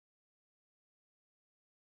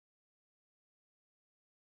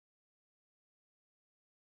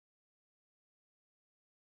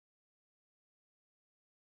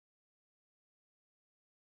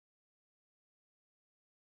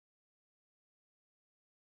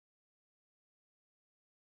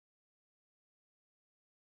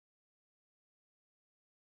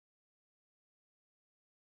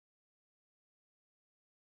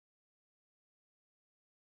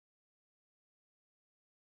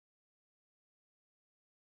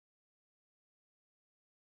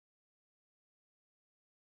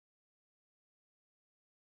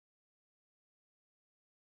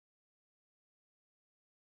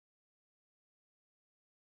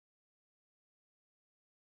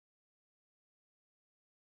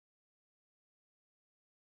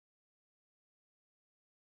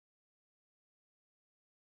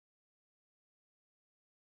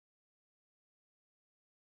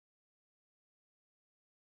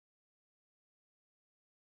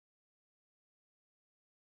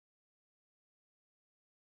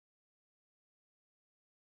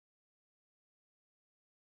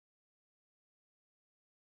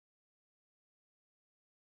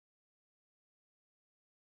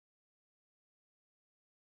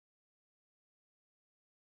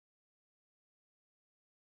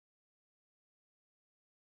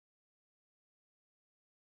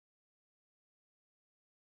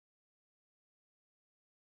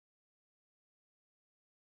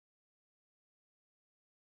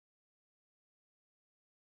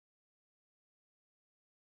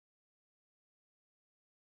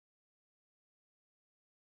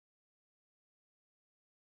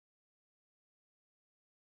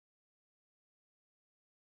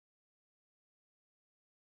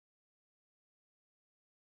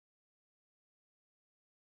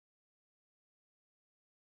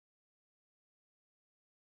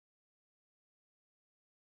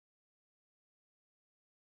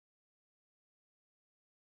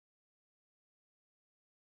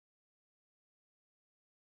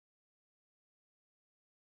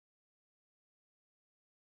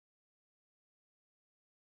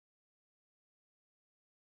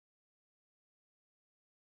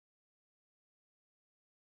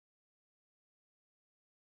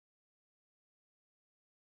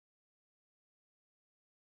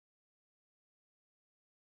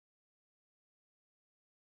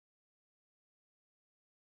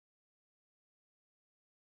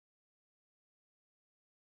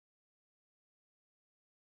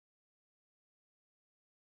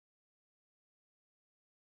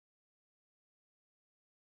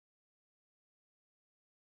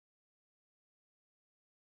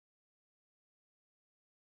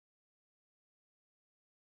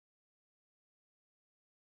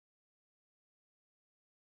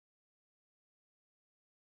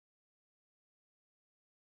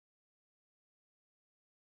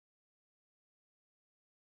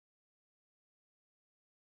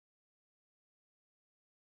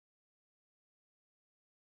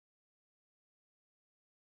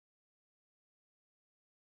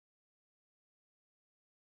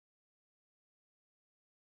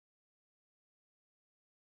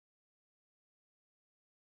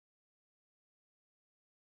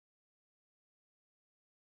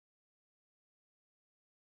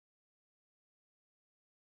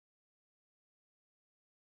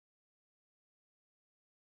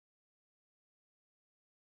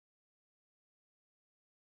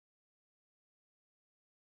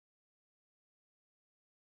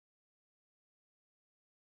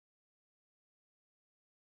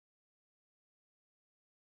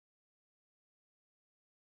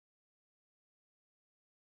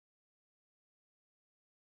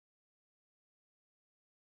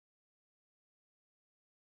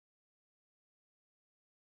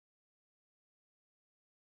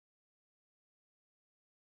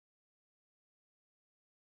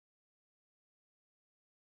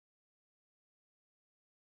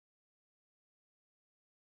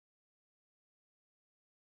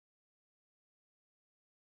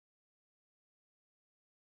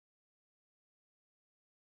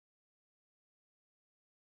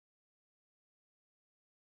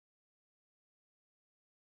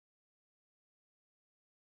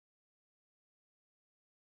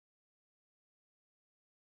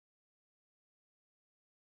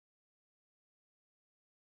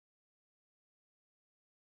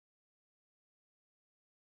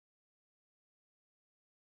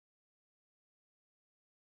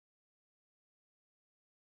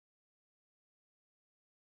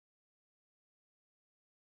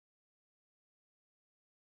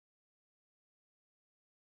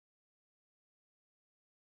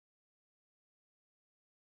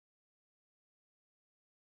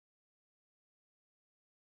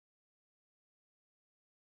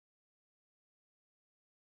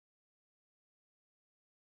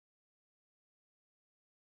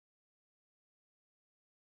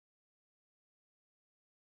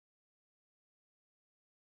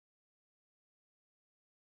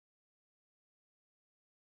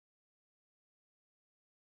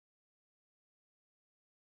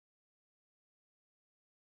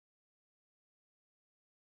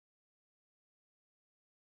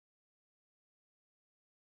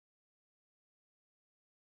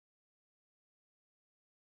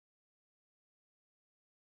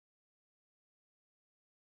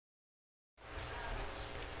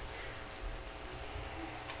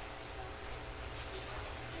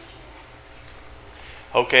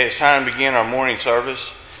Okay, it's time to begin our morning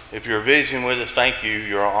service. If you're visiting with us, thank you.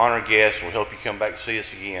 You're an honored guest, and we hope you come back to see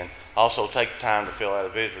us again. Also, take the time to fill out a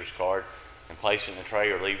visitor's card and place it in the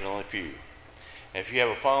tray or leave it on the pew. And if you have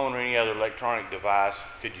a phone or any other electronic device,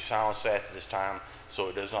 could you silence that at this time so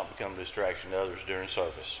it does not become a distraction to others during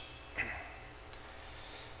service?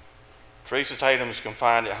 Teresa Tatum is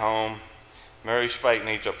confined at home. Mary Spake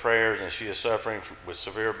needs our prayers, and she is suffering with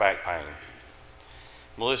severe back pain.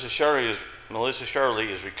 Melissa Shirley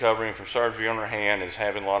is recovering from surgery on her hand and is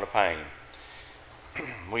having a lot of pain.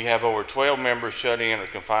 We have over 12 members shut in or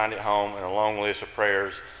confined at home and a long list of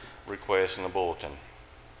prayers requests in the bulletin.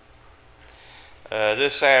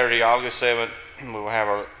 This Saturday, August 7th, we will have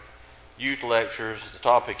our youth lectures. The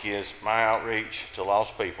topic is My Outreach to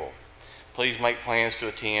Lost People. Please make plans to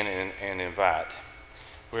attend and invite.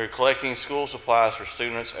 We are collecting school supplies for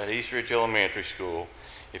students at East Ridge Elementary School.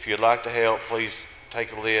 If you'd like to help, please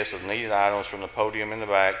take a list of needed items from the podium in the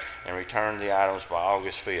back and return the items by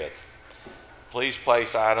August 5th. Please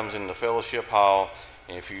place items in the fellowship hall,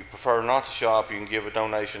 and if you prefer not to shop, you can give a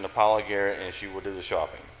donation to Paula Garrett and she will do the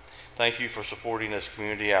shopping. Thank you for supporting this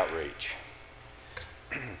community outreach.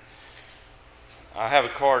 I have a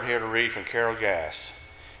card here to read from Carol Gass,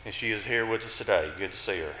 and she is here with us today. Good to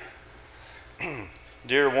see her.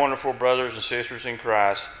 Dear wonderful brothers and sisters in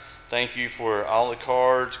Christ, thank you for all the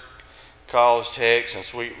cards, calls, texts, and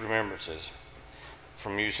sweet remembrances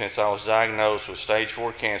from you since I was diagnosed with stage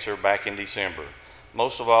 4 cancer back in December.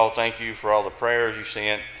 Most of all, thank you for all the prayers you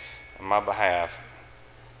sent on my behalf.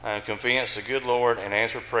 I am convinced the good Lord and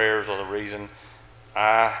answered prayers are the reason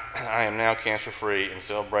I am now cancer-free and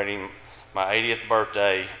celebrating my 80th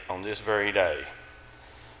birthday on this very day.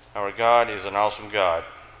 Our God is an awesome God.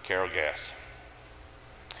 Carol Gass.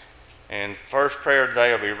 And first prayer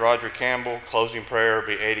today will be Roger Campbell. Closing prayer will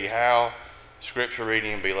be Eddie Howe. Scripture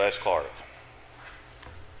reading will be Les Clark.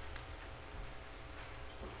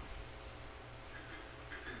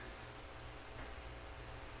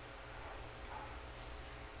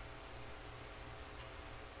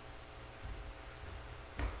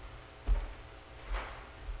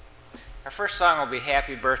 Our first song will be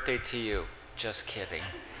Happy Birthday to You. Just kidding.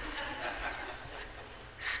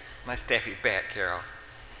 Nice to have you back, Carol.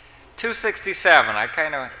 267.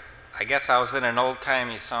 I guess I was in an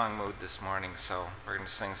old-timey song mood this morning, so we're going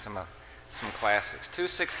to sing some classics.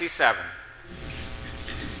 267.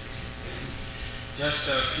 Just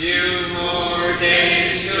a few more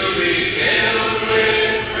days to be filled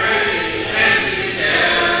with praise and to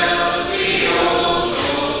tell the old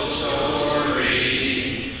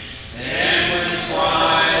story. And when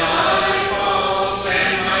twilight falls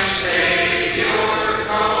and my Savior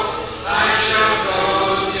calls, I shall go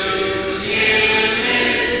to Him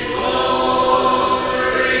in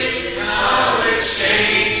glory, and I'll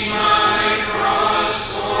exchange my cross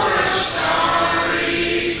for a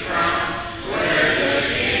starry crown, where the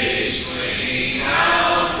gates swing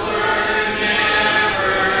outward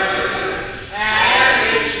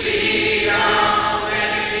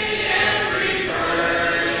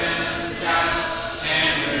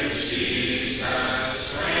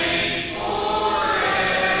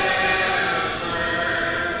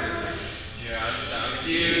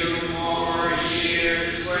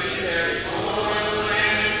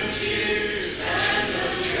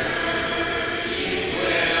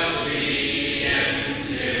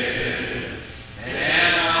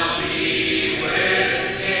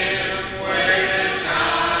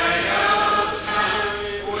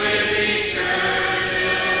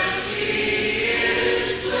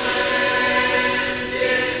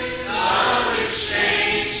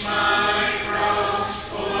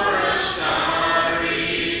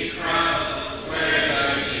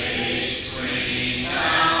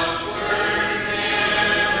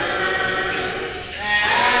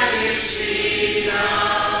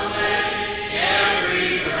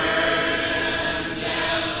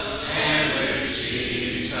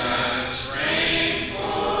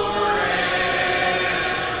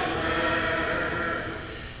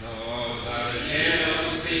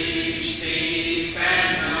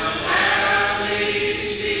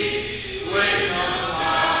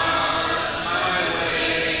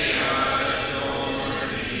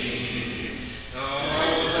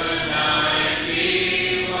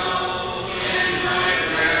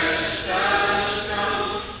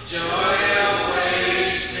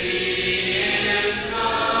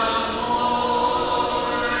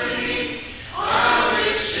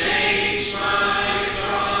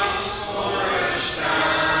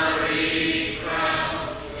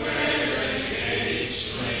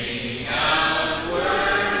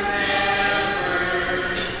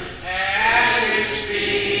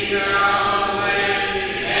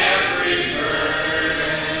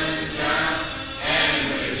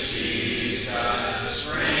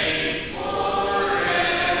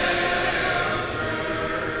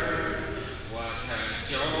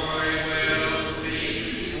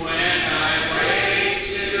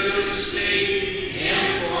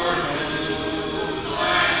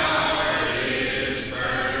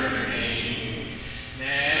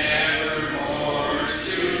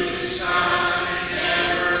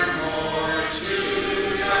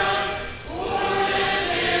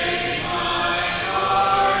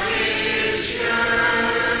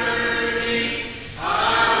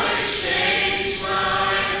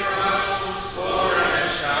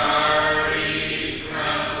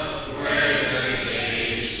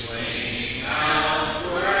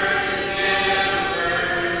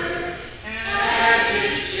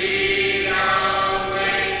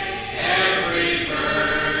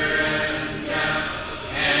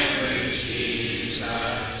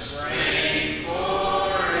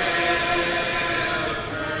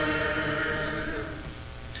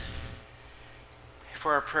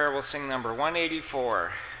we'll sing number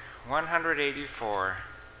 184. 184.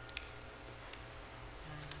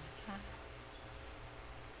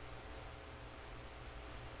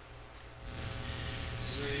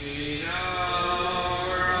 Sweet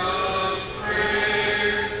hour of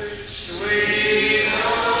prayer, sweet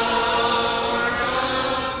hour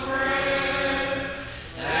of prayer,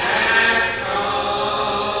 that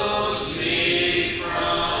calls me from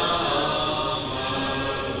a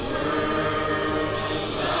world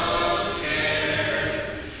of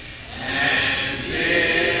care, and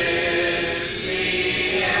lifts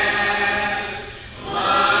me at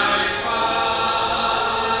my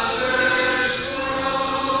Father's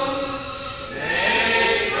throne.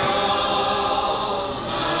 They call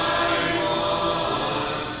my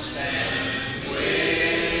wants and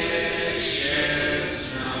wishes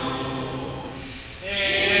known.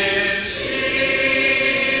 In seasons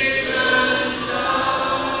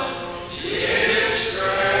of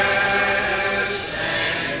distress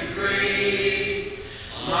and grief,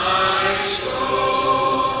 my soul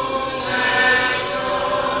has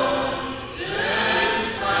often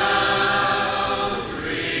found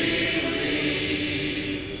relief,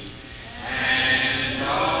 and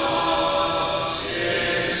oft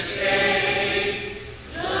escaped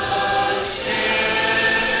the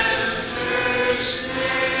tempter's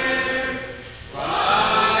snare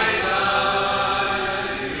by thy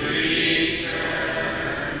return,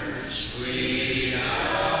 sweet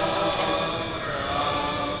hour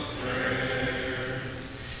of prayer.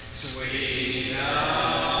 Sweet hour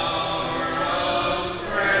of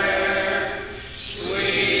prayer,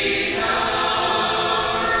 sweet hour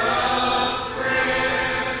of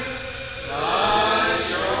prayer, the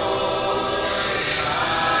joy I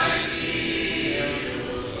feel,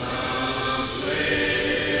 the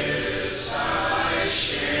bliss I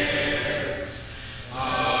share,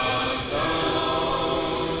 of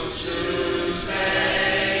those whose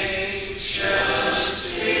anxious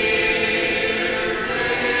spirits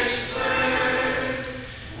burn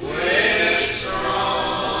with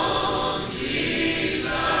strong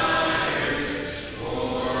desires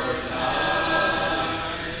for thy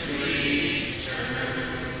return.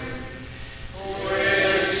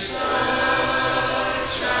 With such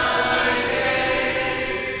I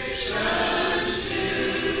hasten to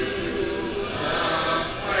the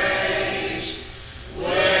place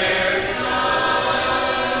where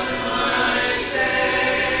none my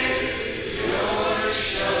Savior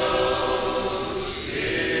shows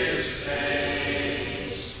His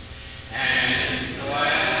face, and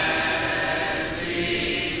gladly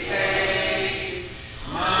take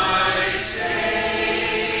my station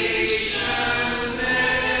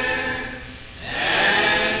there,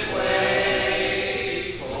 and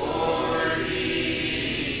wait for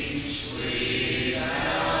Thee, sweet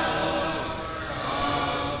hour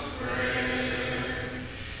of prayer.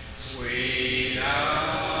 Sweet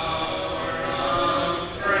hour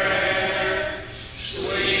of prayer,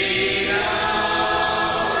 sweet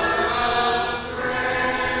hour of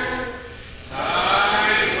prayer, thy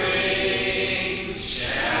wings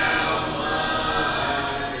shall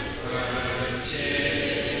my petition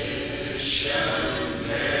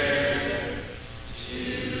bear. To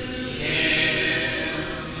Him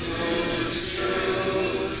whose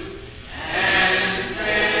truth and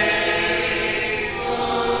faithfulness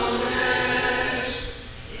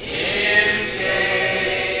engage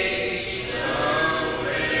the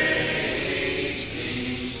waiting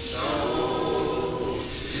soul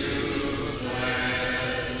to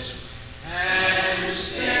bless, and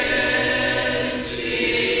since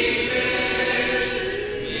He bids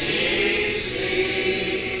me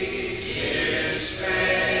seek His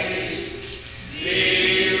face,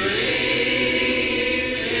 believe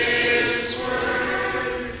His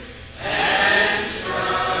word, and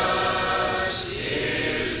trust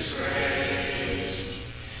His grace,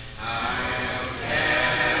 I'll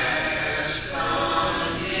cast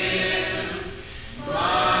on Him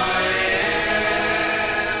my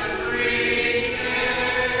every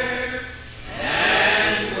care,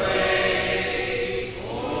 and wait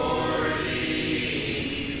for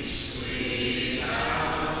Thee, sweet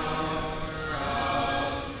hour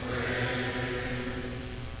of prayer.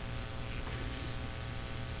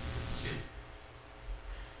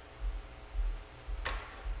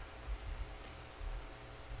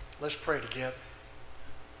 Let's pray together.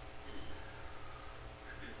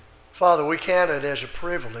 Father, we count it as a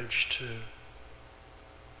privilege to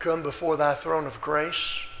come before Thy throne of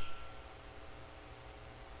grace,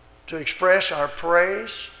 to express our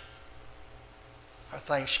praise, our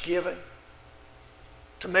thanksgiving,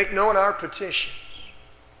 to make known our petitions.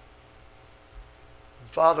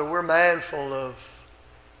 Father, we're mindful of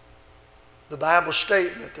the Bible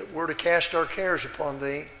statement that we're to cast our cares upon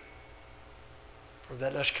Thee, for Thou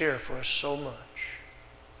dost care for us so much.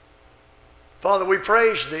 Father, we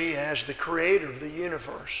praise Thee as the Creator of the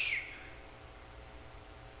universe.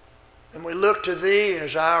 And we look to Thee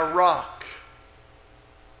as our rock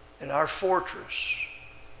and our fortress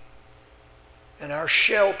and our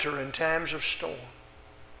shelter in times of storm.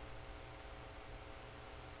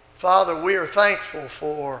 Father, we are thankful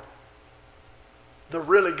for the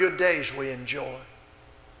really good days we enjoy.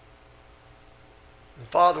 And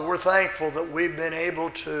Father, we're thankful that we've been able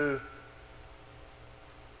to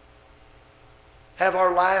have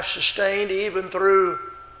our life sustained even through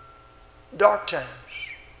dark times.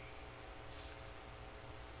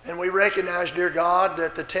 And we recognize, dear God,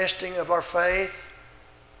 that the testing of our faith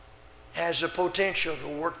has the potential to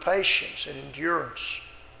work patience and endurance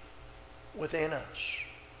within us.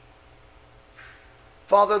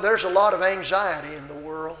 Father, there's a lot of anxiety in the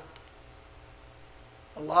world,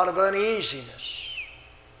 a lot of uneasiness.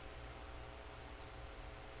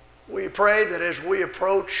 We pray that as we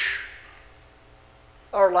approach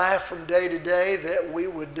our life from day to day, that we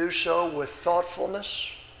would do so with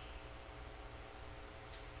thoughtfulness,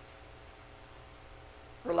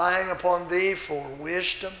 relying upon Thee for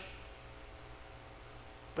wisdom,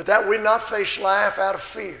 but that we not face life out of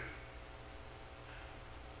fear.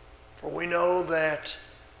 For we know that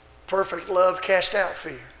perfect love casts out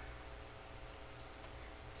fear.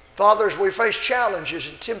 Father, as we face challenges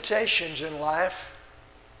and temptations in life,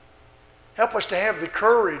 help us to have the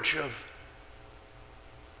courage of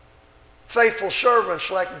faithful servants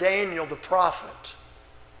like Daniel the prophet,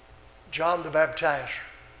 John the baptizer.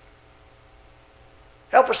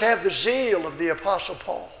 Help us to have the zeal of the Apostle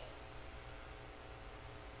Paul,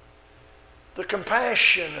 the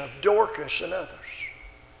compassion of Dorcas and others.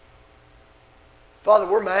 Father,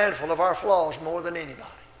 we're mindful of our flaws more than anybody.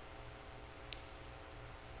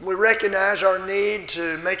 We recognize our need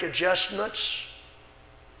to make adjustments.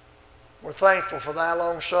 We're thankful for Thy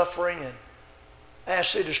long suffering and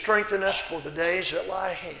ask Thee to strengthen us for the days that lie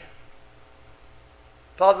ahead.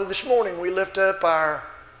 Father, this morning we lift up our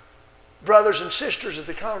brothers and sisters of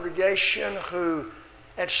the congregation who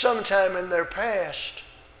at some time in their past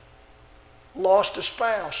lost a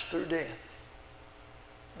spouse through death.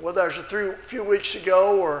 Whether it was a few weeks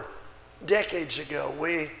ago or decades ago,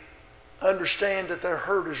 we understand that their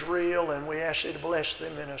hurt is real, and we ask Thee to bless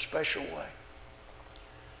them in a special way.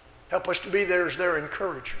 Help us to be there as their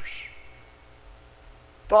encouragers.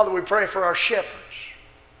 Father, we pray for our shepherds.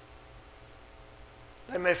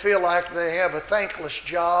 They may feel like they have a thankless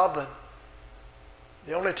job, and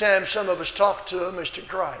the only time some of us talk to them is to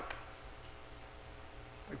gripe.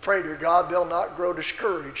 We pray, dear God, they'll not grow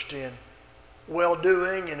discouraged in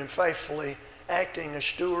well-doing and in faithfully acting as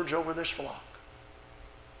stewards over this flock.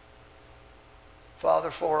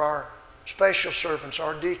 Father, for our special servants,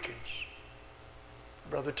 our deacons,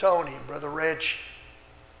 Brother Tony and Brother Reggie,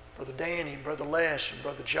 Brother Danny and Brother Les and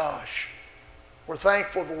Brother Josh, we're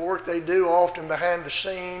thankful for the work they do often behind the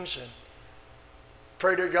scenes, and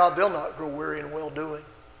pray, dear God, they'll not grow weary in well-doing.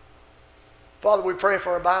 Father, we pray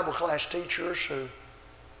for our Bible class teachers who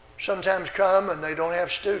sometimes come and they don't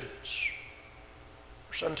have students.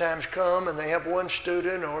 Or sometimes come and they have one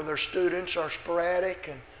student, or their students are sporadic,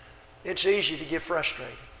 and it's easy to get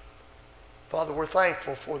frustrated. Father, we're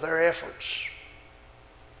thankful for their efforts,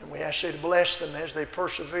 and we ask Thee to bless them as they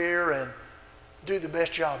persevere and do the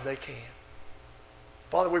best job they can.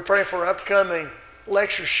 Father, we pray for our upcoming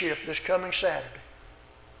lectureship this coming Saturday,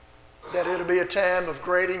 that it'll be a time of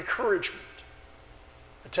great encouragement,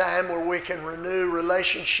 a time where we can renew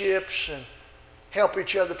relationships and help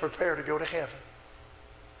each other prepare to go to heaven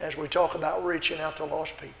as we talk about reaching out to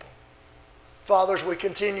lost people. Father, as we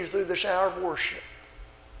continue through this hour of worship,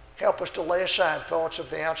 help us to lay aside thoughts of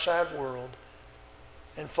the outside world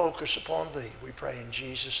and focus upon Thee. We pray in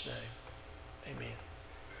Jesus' name. Amen.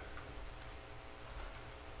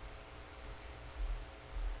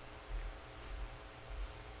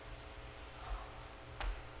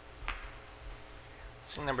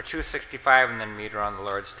 Sing number 265 and then meet her on the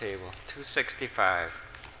Lord's table. 265.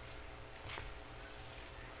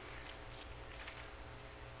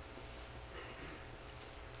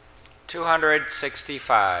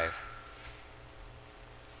 $265.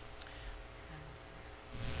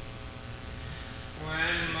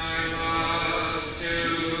 When my love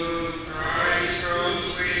to Christ grows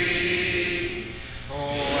sweet,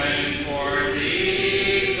 when for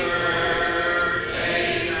deeper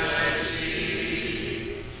faith I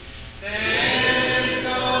seek, then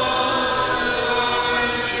thought I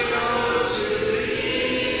go to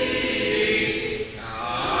Thee,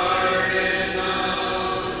 garden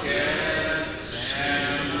of gifts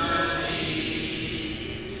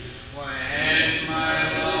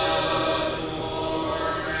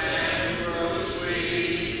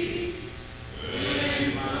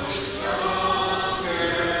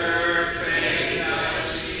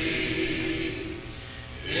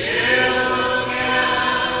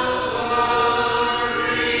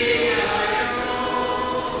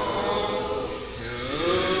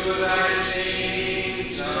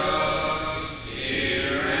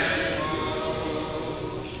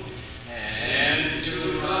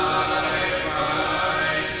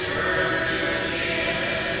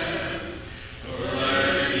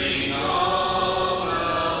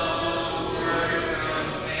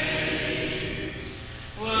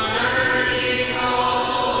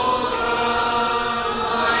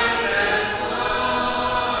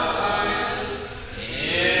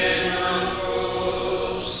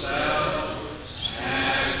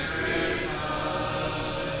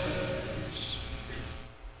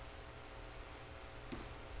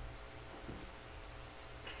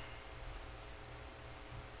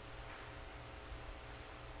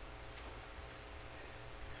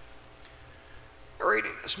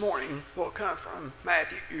reading this morning will come from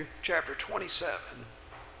Matthew chapter 27.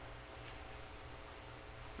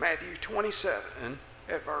 Matthew 27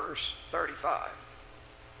 at verse 35.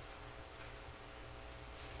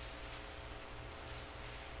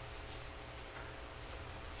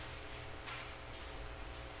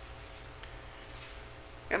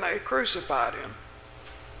 And they crucified him,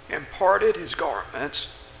 and parted his garments,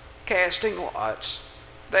 casting lots,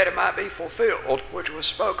 that it might be fulfilled, which was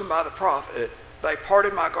spoken by the prophet, they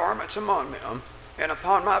parted my garments among them, and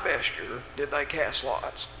upon my vesture did they cast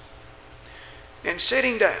lots. And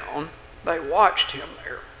sitting down, they watched him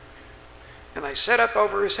there. And they set up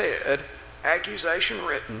over his head accusation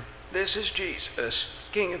written, "This is Jesus,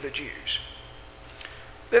 King of the Jews."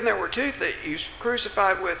 Then there were two thieves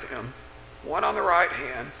crucified with him, one on the right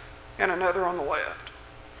hand and another on the left.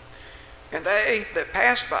 And they that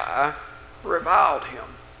passed by reviled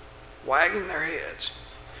him, wagging their heads,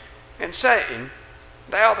 and saying,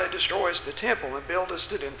 "Thou that destroyest the temple and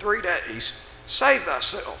buildest it in 3 days, save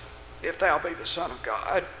thyself. If thou be the Son of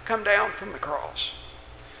God, come down from the cross."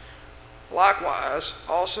 Likewise,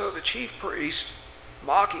 also the chief priest,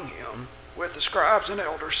 mocking him with the scribes and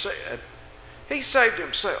elders, said, "He saved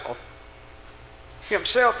himself.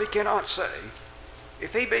 Himself he cannot save.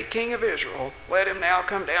 If he be King of Israel, let him now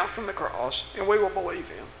come down from the cross, and we will believe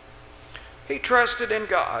him. He trusted in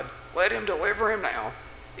God. Let him deliver him now,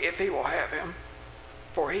 if he will have him.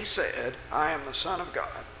 For he said, I am the Son of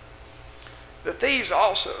God." The thieves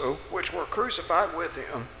also, which were crucified with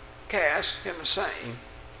him, cast in the same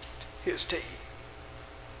his teeth.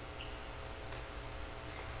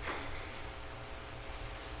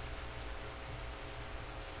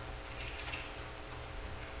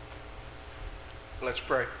 Let's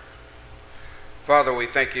pray. Father, we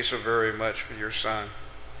thank you so very much for your Son,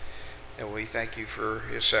 and we thank you for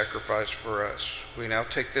his sacrifice for us. We now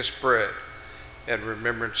take this bread in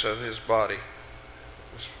remembrance of his body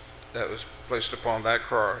that was placed upon that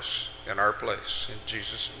cross in our place. In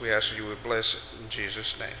Jesus, we ask you would bless it in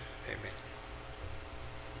Jesus' name. Amen.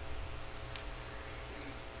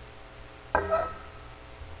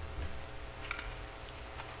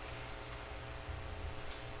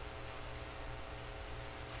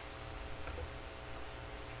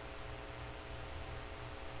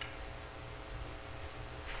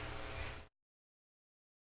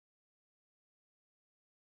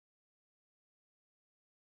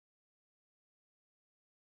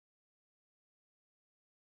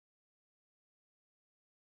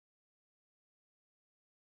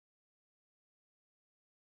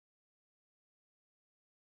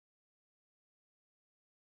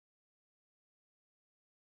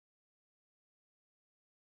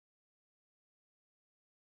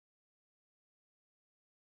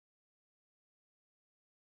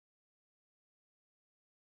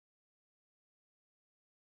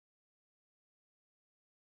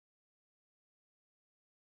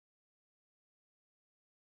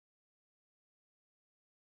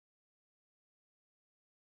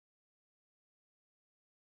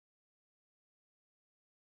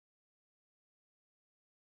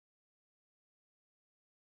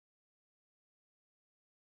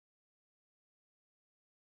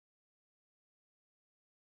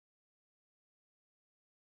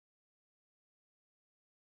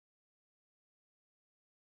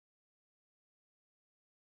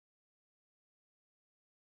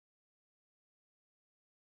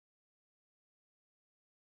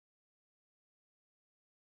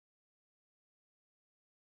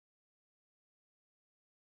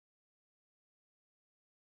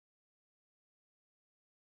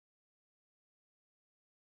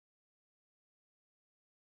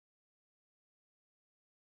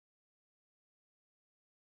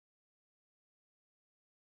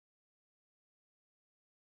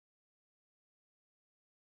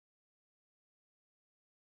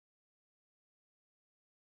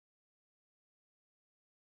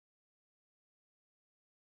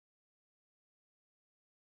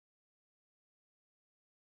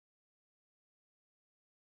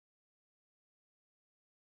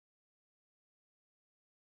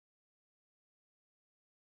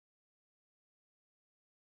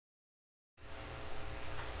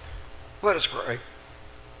 Let us pray.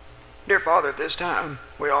 Dear Father, at this time,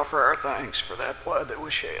 we offer our thanks for that blood that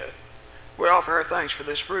was shed. We offer our thanks for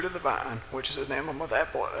this fruit of the vine, which is an emblem of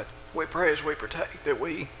that blood. We pray as we partake that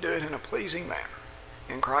we do it in a pleasing manner.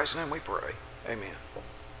 In Christ's name we pray. Amen.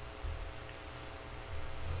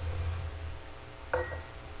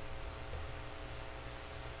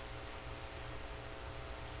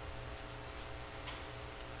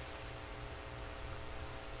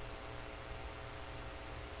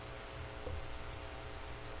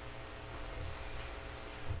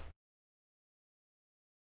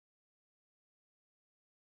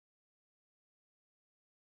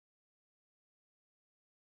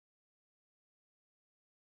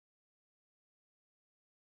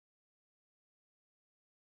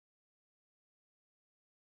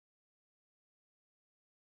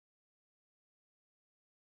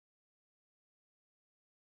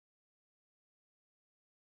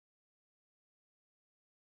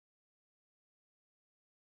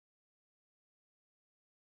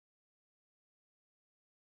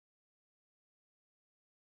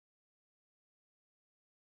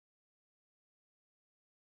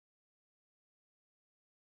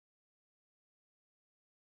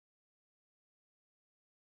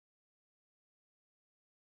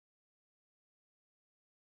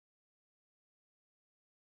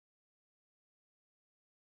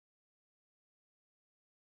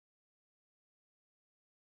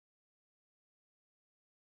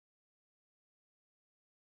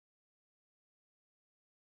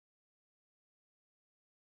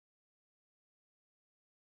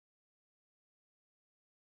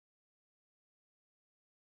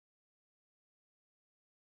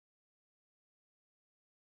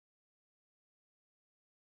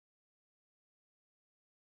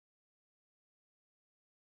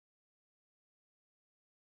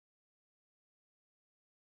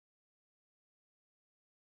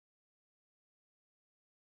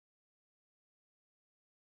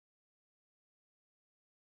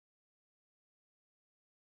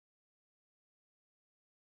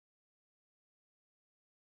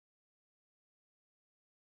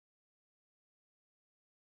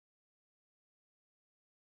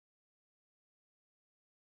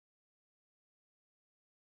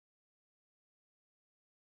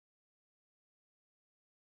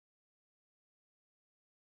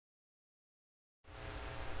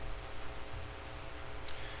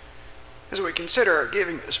 As we consider our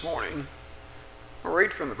giving this morning, we'll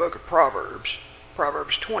read from the book of Proverbs,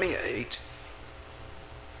 Proverbs 28,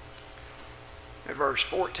 at verse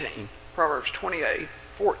 14. Proverbs 28,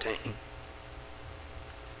 14.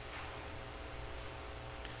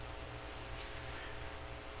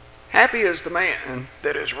 Happy is the man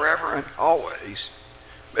that is reverent always,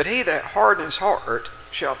 but he that hardens heart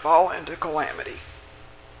shall fall into calamity.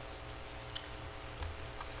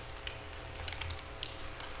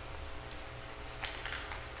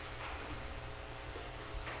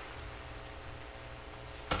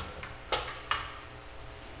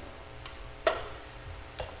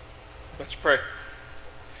 Let's pray.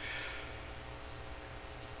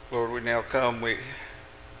 Lord, we now come, we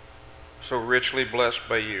so richly blessed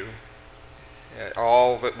by you.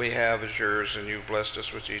 All that we have is yours, and you've blessed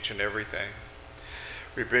us with each and everything.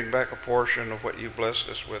 We bring back a portion of what you blessed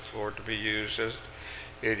us with, Lord, to be used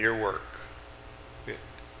in your work.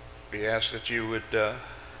 We ask that you would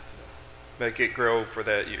make it grow for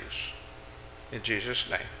that use. In Jesus'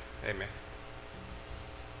 name, amen.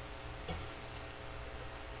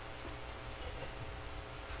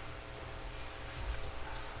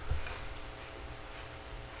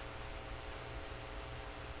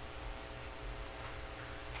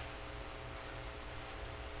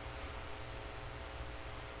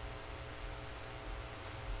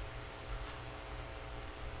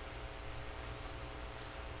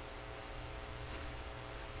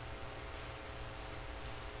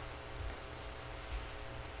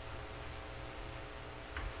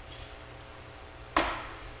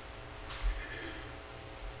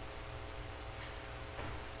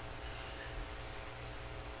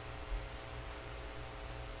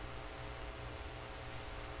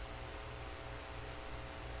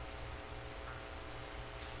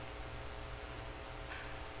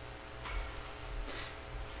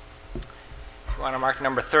 If you want to mark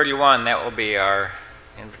number 31, that will be our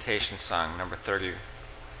invitation song, number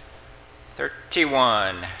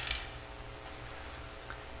 31.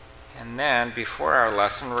 And then before our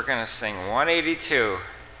lesson, we're going to sing 182.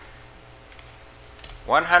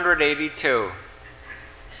 182.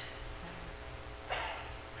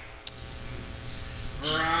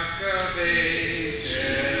 Rock of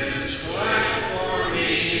ages, what for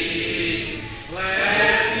me?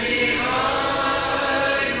 Let me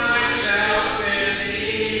hide myself in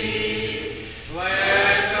thee.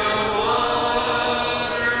 Let the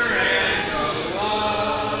water and the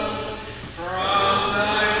love from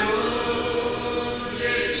thy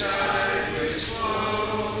wounded side which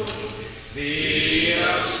flow be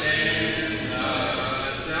of sin the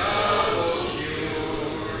double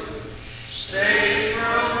cure. Save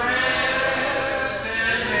from wrath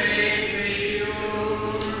and make me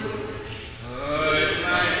pure. Put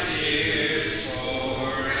my tears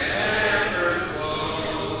forever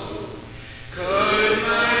flow. Could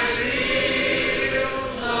my zeal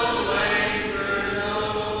no longer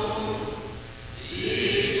know?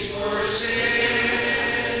 Deeds for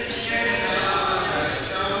sin cannot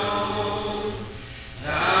atone.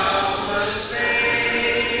 Thou must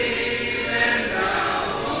save, and thou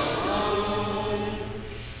alone.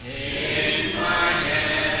 In my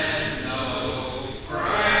hand no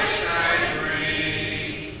price I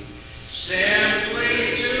bring, simply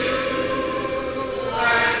to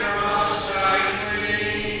thy cross I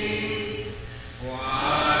cling. While I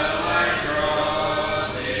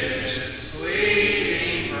draw this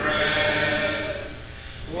fleeting breath,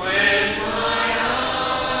 when my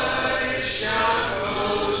eyes shall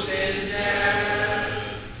close in death,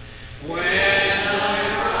 when I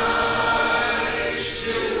rise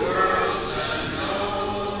to worlds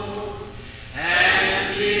unknown,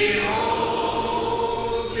 and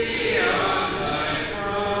behold beyond thy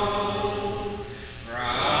throne,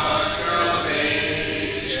 Rock of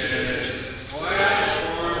ages,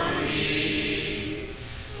 cleft for me.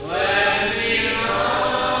 Let me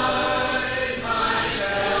hide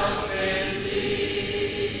myself in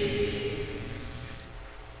thee.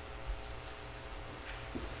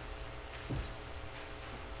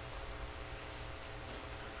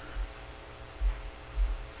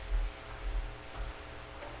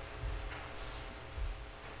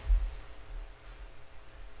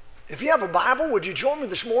 If you have a Bible, would you join me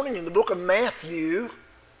this morning in the book of Matthew,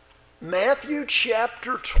 Matthew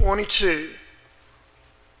chapter 22.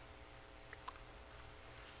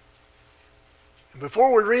 And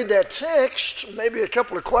before we read that text, maybe a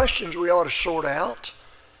couple of questions we ought to sort out.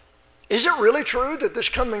 Is it really true that this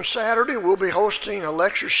coming Saturday we'll be hosting a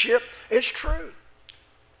lectureship? It's true.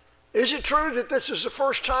 Is it true that this is the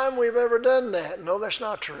first time we've ever done that? No, that's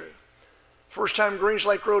not true. First time Greens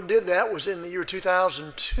Lake Road did that was in the year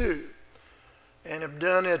 2002. and have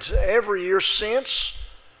done it every year since,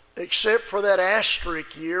 except for that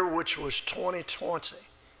asterisk year, which was 2020.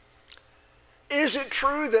 Is it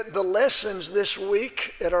true that the lessons this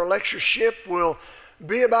week at our lectureship will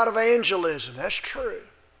be about evangelism? That's true.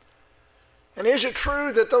 And is it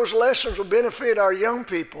true that those lessons will benefit our young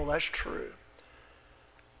people? That's true.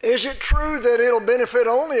 Is it true that it'll benefit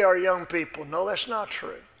only our young people? No, that's not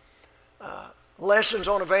true. Lessons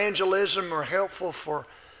on evangelism are helpful for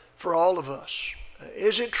all of us.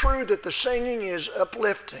 Is it true that the singing is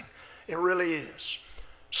uplifting? It really is.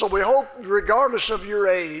 So we hope, regardless of your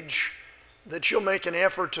age, that you'll make an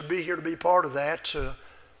effort to be here to be part of that,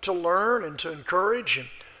 to learn and to encourage, and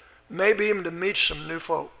maybe even to meet some new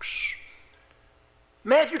folks.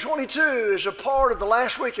 Matthew 22 is a part of the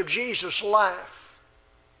last week of Jesus' life.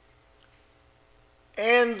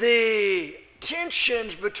 And the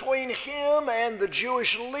tensions between him and the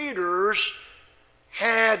Jewish leaders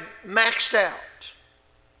had maxed out.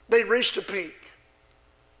 They'd reached a peak.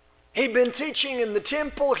 He'd been teaching in the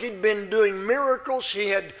temple. He'd been doing miracles. He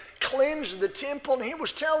had cleansed the temple, and he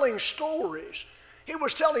was telling stories. He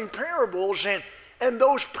was telling parables, and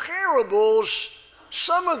those parables,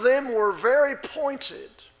 some of them were very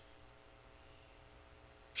pointed.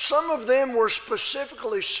 Some of them were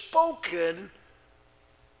specifically spoken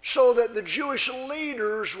so that the Jewish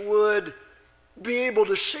leaders would be able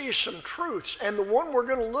to see some truths. And the one we're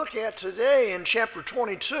going to look at today in chapter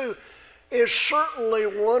 22 is certainly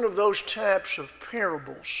one of those types of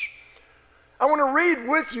parables. I want to read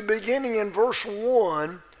with you beginning in verse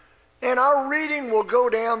 1, and our reading will go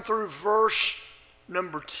down through verse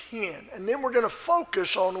number 10. And then we're going to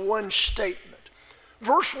focus on one statement.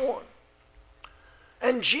 Verse 1.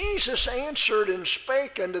 And Jesus answered and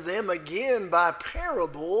spake unto them again by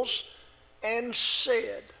parables, and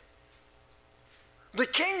said, The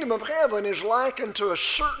kingdom of heaven is like unto a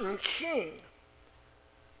certain king,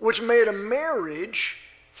 which made a marriage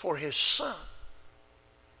for his son,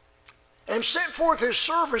 and sent forth his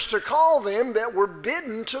servants to call them that were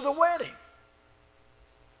bidden to the wedding.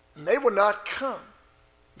 And they would not come.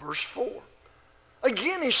 Verse 4.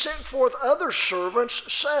 Again he sent forth other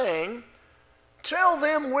servants, saying, Tell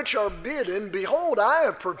them which are bidden, Behold, I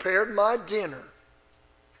have prepared my dinner.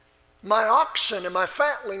 My oxen and my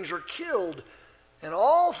fatlings are killed, and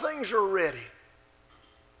all things are ready.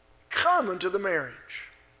 Come unto the marriage.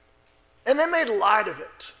 And they made light of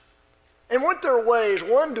it, and went their ways,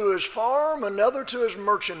 one to his farm, another to his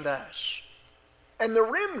merchandise. And the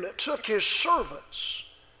remnant took his servants,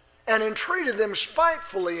 and entreated them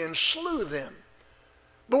spitefully, and slew them.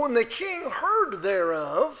 But when the king heard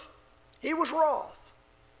thereof, he was wroth.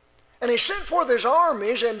 And he sent forth his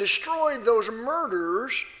armies, and destroyed those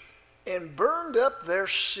murderers, and burned up their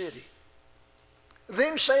city.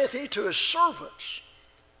 Then saith he to his servants,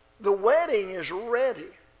 The wedding is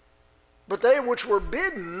ready, but they which were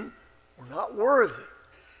bidden were not worthy.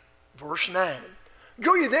 Verse 9.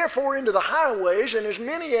 Go ye therefore into the highways, and as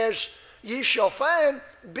many as ye shall find,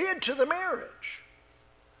 bid to the marriage.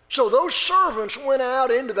 So those servants went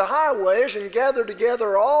out into the highways, and gathered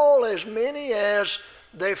together all as many as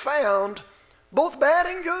they found, both bad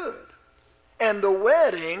and good. And the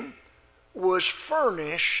wedding was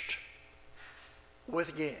furnished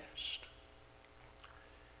with guests.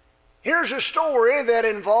 Here's a story that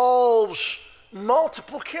involves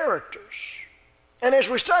multiple characters. And as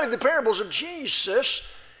we study the parables of Jesus,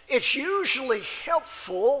 it's usually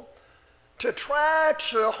helpful to try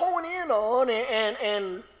to hone in on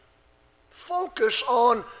and focus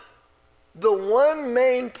on the one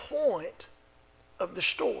main point of the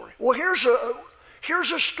story. Well, here's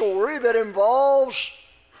a story that involves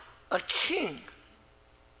a king,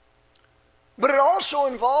 but it also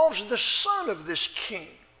involves the son of this king.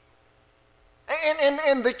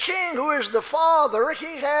 And the king, who is the father,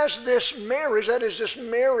 he has this marriage, that is this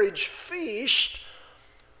marriage feast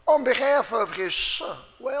on behalf of his son.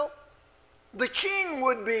 Well, the king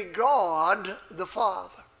would be God the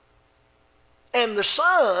Father. And the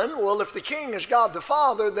son, well, if the king is God the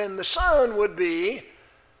Father, then the son would be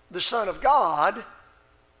the Son of God,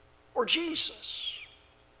 or Jesus.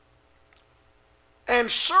 And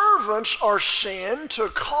servants are sent to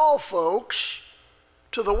call folks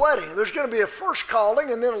to the wedding. There's going to be a first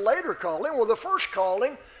calling and then a later calling. Well, the first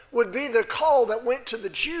calling would be the call that went to the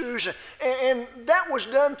Jews, and that was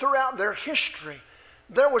done throughout their history.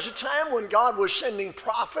 There was a time when God was sending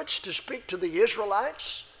prophets to speak to the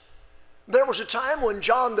Israelites. There was a time when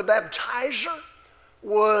John the Baptizer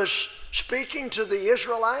was speaking to the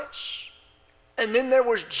Israelites. And then there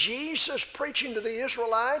was Jesus preaching to the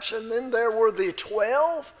Israelites. And then there were the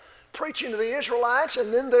 12 preaching to the Israelites.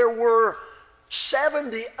 And then there were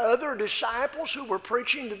 70 other disciples who were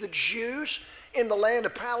preaching to the Jews in the land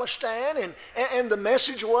of Palestine, and the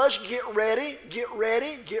message was, get ready, get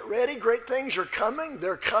ready, get ready. Great things are coming.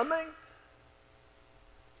 They're coming.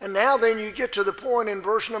 And now then you get to the point in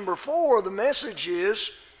verse number 4, the message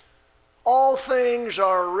is, all things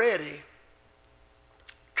are ready.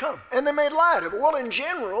 Come. And they made light of it. Well, in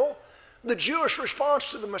general, the Jewish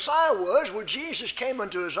response to the Messiah was, well, Jesus came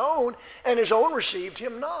unto his own, and his own received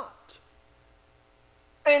him not.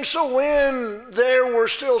 And so when there were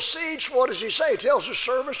still seats, what does he say? He tells his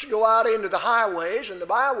servants to go out into the highways and the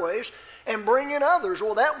byways and bring in others.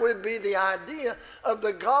 Well, that would be the idea of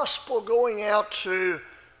the gospel going out to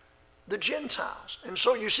the Gentiles. And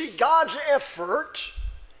so you see God's effort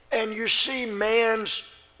and you see man's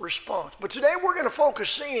response. But today we're going to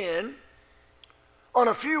focus in on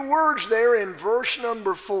a few words there in verse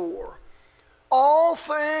number 4. All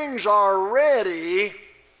things are ready.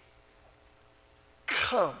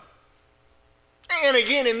 Come. And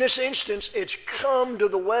again, in this instance, it's come to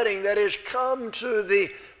the wedding, that is, come to the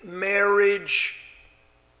marriage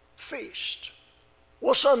feast.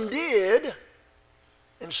 Well, some did,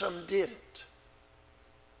 and some didn't.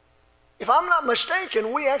 If I'm not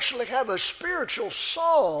mistaken, we actually have a spiritual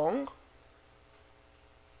song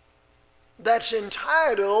that's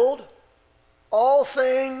entitled, All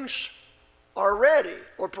Things Are Ready,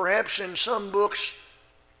 or perhaps in some books,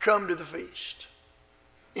 Come to the Feast.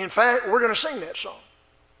 In fact, we're going to sing that song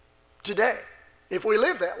today. If we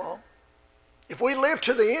live that long, if we live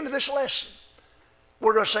to the end of this lesson,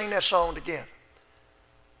 we're going to sing that song together.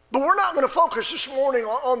 But we're not going to focus this morning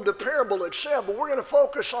on the parable itself, but we're going to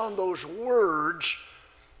focus on those words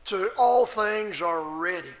to all things are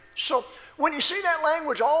ready. So when you see that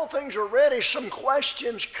language, all things are ready, some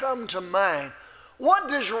questions come to mind. What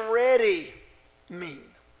does ready mean?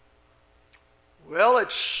 Well,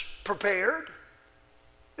 it's prepared.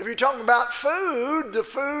 If you're talking about food, the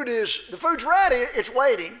food's ready, it's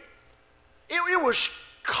waiting. It was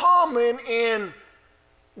common in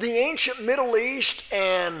the ancient Middle East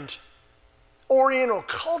and Oriental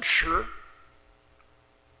culture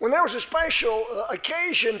when there was a special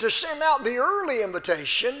occasion to send out the early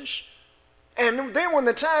invitations, and then when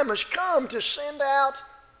the time has come to send out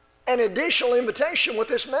an additional invitation with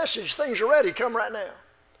this message, things are ready, come right now.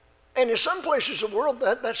 And in some places of the world,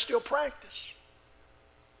 that's still practiced.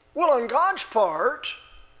 Well, on God's part,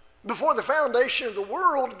 before the foundation of the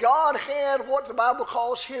world, God had what the Bible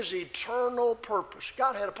calls his eternal purpose.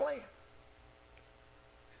 God had a plan.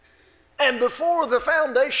 And before the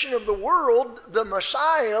foundation of the world, the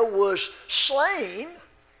Messiah was slain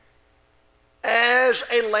as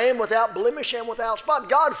a lamb without blemish and without spot.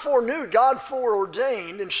 God foreknew, God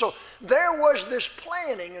foreordained, and so there was this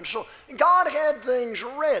planning, and so God had things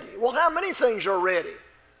ready. Well, how many things are ready?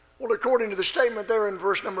 Well, according to the statement there in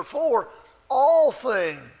verse number 4, all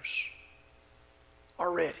things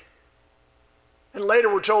are ready. And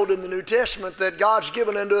later we're told in the New Testament that God's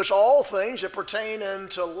given unto us all things that pertain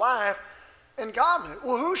unto life and godliness.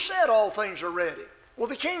 Well, who said all things are ready? Well,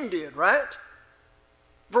 the king did, right?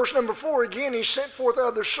 Verse number 4 again, he sent forth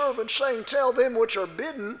other servants, saying, tell them which are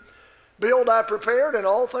bidden, behold, I prepared, and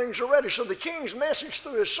all things are ready. So the king's message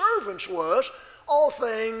through his servants was, all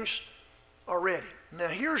things are ready. Now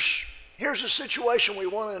here's a situation we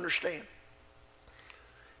want to understand.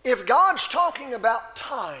 If God's talking about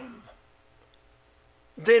time,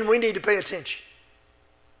 then we need to pay attention.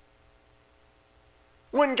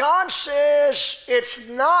 When God says it's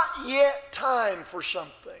not yet time for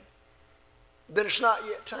something, then it's not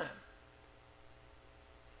yet time.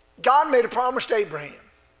 God made a promise to Abraham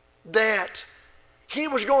that he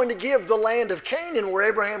was going to give the land of Canaan, where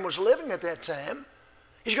Abraham was living at that time.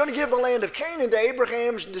 He's going to give the land of Canaan to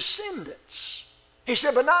Abraham's descendants. He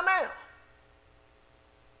said, but not now.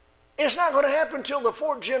 It's not going to happen until the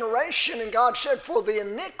 4th generation, and God said, for the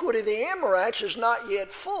iniquity of the Amorites is not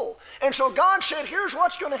yet full. And so God said, here's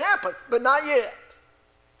what's going to happen, but not yet.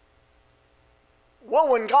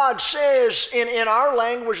 Well, when God says in our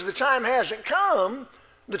language the time hasn't come,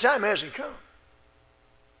 the time hasn't come.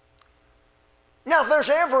 Now, if there's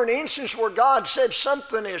ever an instance where God said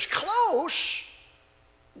something is close,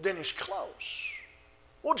 then it's close.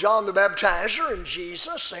 Well, John the Baptizer and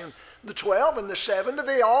Jesus and the 12 and the 70,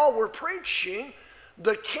 they all were preaching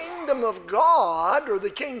the kingdom of God, or the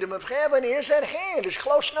kingdom of heaven, is at hand. It's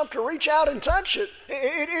close enough to reach out and touch it.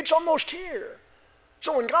 It's almost here.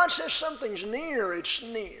 So when God says something's near, it's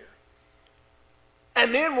near.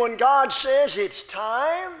 And then when God says it's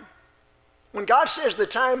time, when God says the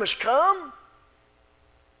time has come,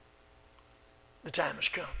 the time has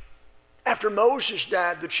come. After Moses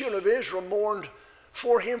died, the children of Israel mourned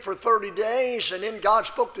for him for 30 days. And then God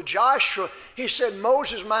spoke to Joshua. He said,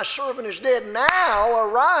 Moses, my servant, is dead. Now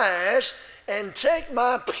arise and take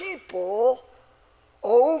my people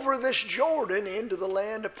over this Jordan into the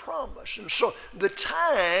land of promise. And so the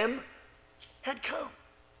time had come.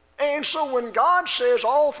 And so when God says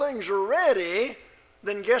all things are ready,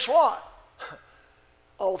 then guess what?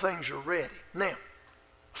 All things are ready. Now,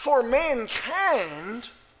 for mankind,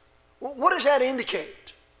 what does that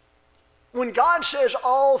indicate? When God says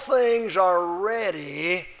all things are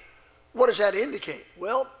ready, what does that indicate?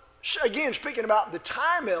 Well, again, speaking about the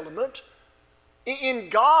time element, in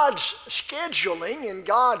God's scheduling, in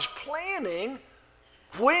God's planning,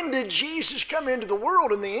 when did Jesus come into the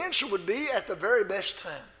world? And the answer would be at the very best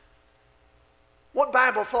time. What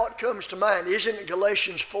Bible thought comes to mind? Isn't it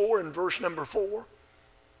Galatians 4 and verse number 4?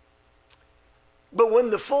 But when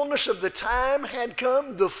the fullness of the time had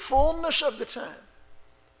come, the fullness of the time,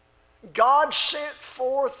 God sent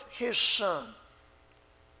forth his Son,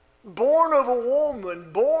 born of a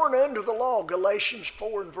woman, born under the law, Galatians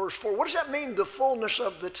 4 and verse 4. What does that mean, the fullness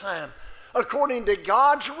of the time? According to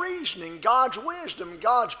God's reasoning, God's wisdom,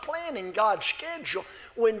 God's planning, God's schedule,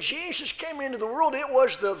 when Jesus came into the world, it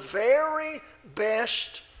was the very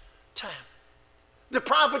best time. The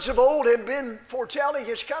prophets of old had been foretelling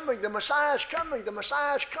his coming. The Messiah is coming, the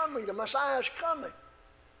Messiah is coming, the Messiah is coming.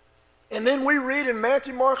 And then we read in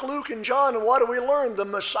Matthew, Mark, Luke, and John, and what do we learn? The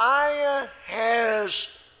Messiah has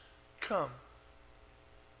come.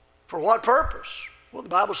 For what purpose? Well, the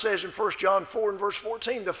Bible says in 1 John 4 and verse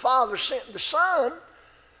 14, the Father sent the Son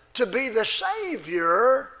to be the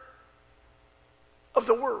Savior of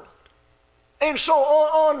the world. And so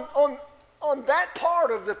on that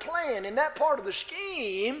part of the plan, in that part of the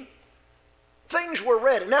scheme, things were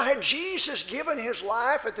ready. Now, had Jesus given his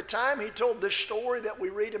life at the time he told this story that we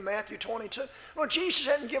read in Matthew 22? No, Jesus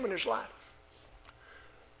hadn't given his life.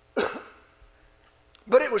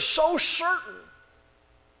 But it was so certain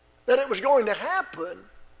that it was going to happen,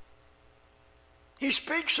 he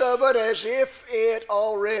speaks of it as if it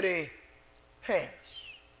already has.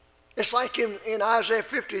 It's like in Isaiah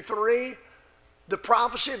 53, the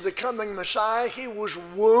prophecy of the coming Messiah. He was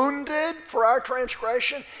wounded for our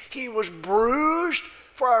transgression. He was bruised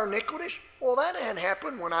for our iniquities. Well, that hadn't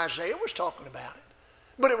happened when Isaiah was talking about it.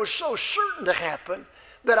 But it was so certain to happen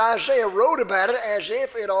that Isaiah wrote about it as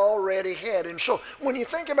if it already had. And so when you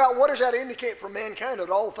think about what does that indicate for mankind,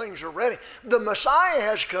 that all things are ready, the Messiah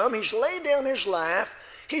has come. He's laid down his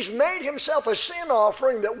life. He's made himself a sin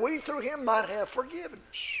offering that we through him might have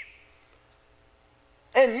forgiveness.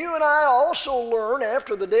 And you and I also learn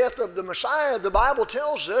after the death of the Messiah, the Bible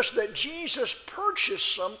tells us that Jesus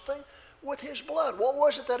purchased something with his blood. What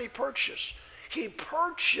was it that he purchased? He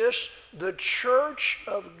purchased the church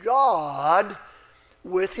of God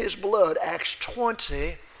with his blood, Acts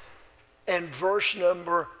 20 and verse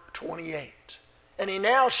number 28. And he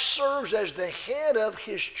now serves as the head of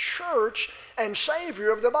his church and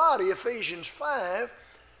Savior of the body, Ephesians 5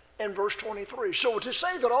 and verse 23. So to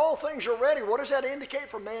say that all things are ready, what does that indicate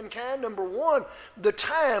for mankind? Number one, the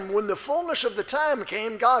time, when the fullness of the time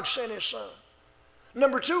came, God sent his Son.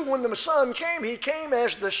 Number two, when the Son came, he came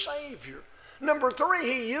as the Savior. Number three,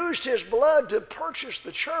 he used his blood to purchase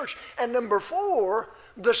the church. And number four,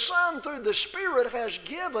 the Son through the Spirit has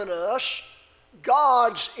given us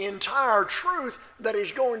God's entire truth that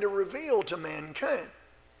he's going to reveal to mankind.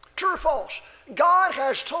 True or false? God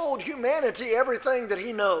has told humanity everything that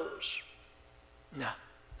he knows. No.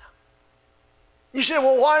 You say,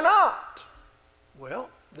 well, why not?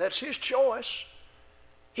 Well, that's his choice.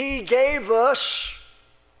 He gave us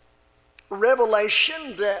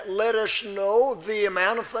revelation that let us know the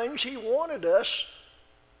amount of things he wanted us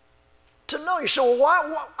to know. You say, well,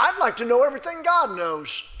 why? I'd like to know everything God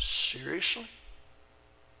knows. Seriously?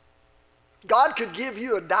 God could give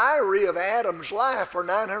you a diary of Adam's life for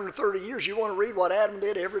 930 years. You want to read what Adam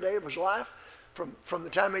did every day of his life from the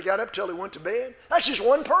time he got up till he went to bed? That's just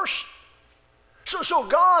one person. So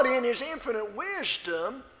God, in his infinite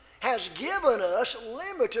wisdom, has given us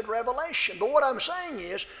limited revelation. But what I'm saying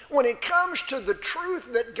is, when it comes to the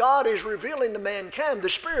truth that God is revealing to mankind, the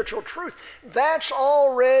spiritual truth, that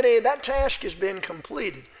task has been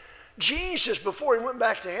completed. Jesus, before he went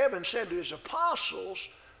back to heaven, said to his apostles,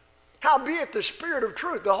 howbeit the Spirit of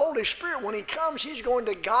truth, the Holy Spirit, when he comes, he's going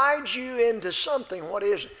to guide you into something. What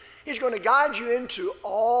is it? He's going to guide you into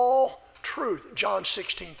all truth, John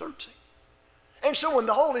 16:13. And so when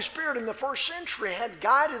the Holy Spirit in the first century had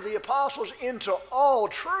guided the apostles into all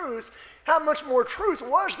truth, how much more truth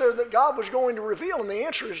was there that God was going to reveal? And the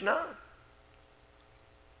answer is none.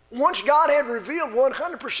 Once God had revealed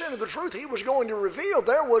 100% of the truth He was going to reveal,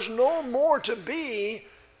 there was no more to be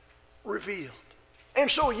revealed. And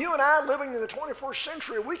so you and I, living in the 21st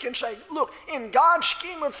century, we can say, look, in God's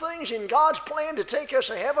scheme of things, in God's plan to take us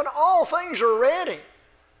to heaven, all things are ready.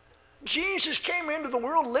 Jesus came into the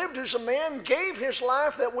world, lived as a man, gave His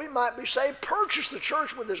life that we might be saved, purchased the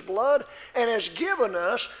church with His blood, and has given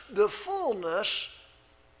us the fullness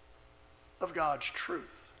of God's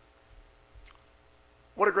truth.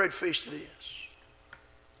 What a great feast it is.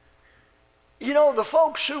 You know, the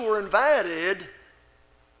folks who were invited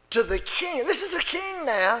to the king, this is a king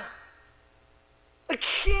now. A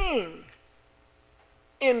king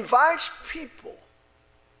invites people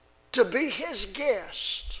to be his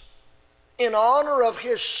guest in honor of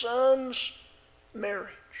his son's marriage.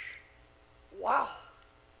 Wow.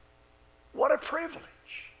 What a privilege.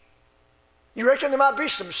 You reckon there might be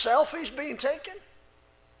some selfies being taken?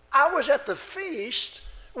 I was at the feast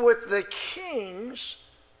with the king's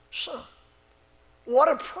son.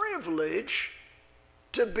 What a privilege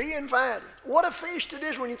to be invited. What a feast it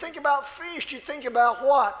is. When you think about feast, you think about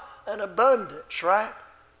what? An abundance, right?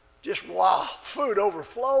 Just wow, food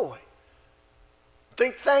overflowing.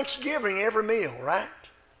 Think Thanksgiving every meal, right?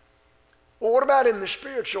 Well, what about in the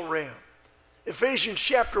spiritual realm? Ephesians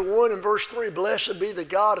chapter 1 and verse 3, blessed be the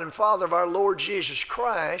God and Father of our Lord Jesus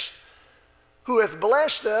Christ, who hath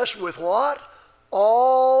blessed us with what?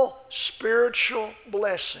 All spiritual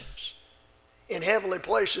blessings in heavenly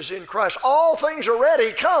places in Christ. All things are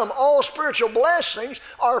ready, come. All spiritual blessings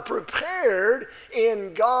are prepared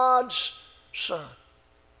in God's Son.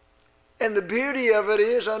 And the beauty of it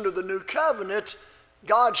is, under the new covenant,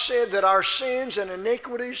 God said that our sins and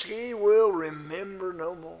iniquities He will remember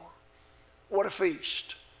no more. What a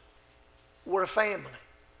feast. What a family.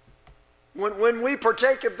 When we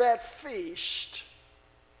partake of that feast,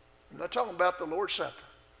 I'm not talking about the Lord's Supper,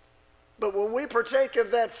 but when we partake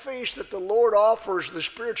of that feast that the Lord offers the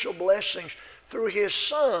spiritual blessings through His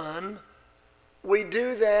Son, we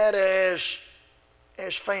do that as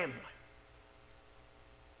family.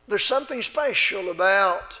 There's something special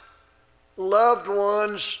about loved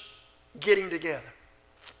ones getting together.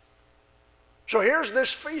 So here's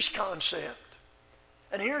this feast concept,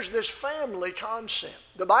 and here's this family concept.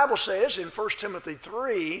 The Bible says in 1 Timothy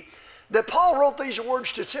 3 that Paul wrote these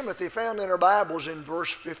words to Timothy, found in our Bibles in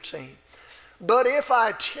verse 15. But if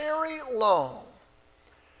I tarry long,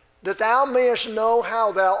 that thou mayest know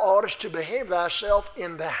how thou oughtest to behave thyself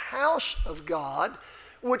in the house of God,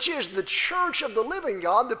 which is the church of the living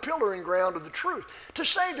God, the pillar and ground of the truth. To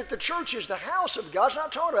say that the church is the house of God, it's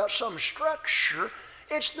not talking about some structure.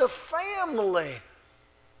 It's the family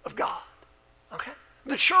of God. Okay?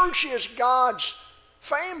 The church is God's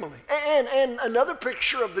family. And another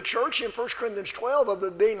picture of the church in 1 Corinthians 12 of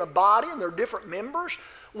it being a body and there are different members.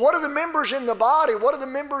 What do the members in the body, what do the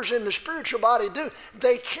members in the spiritual body do?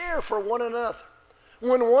 They care for one another.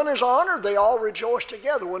 When one is honored, they all rejoice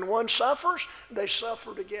together. When one suffers, they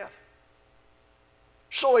suffer together.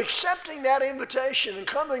 So accepting that invitation and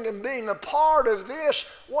coming and being a part of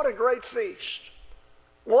this, what a great feast.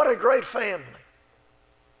 What a great family.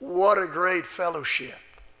 What a great fellowship.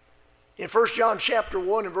 In 1 John chapter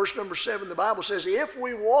 1 and verse number 7, the Bible says, if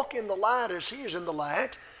we walk in the light as He is in the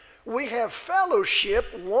light, we have fellowship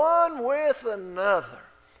one with another.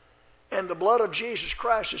 And the blood of Jesus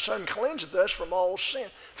Christ, His Son, cleanseth us from all sin.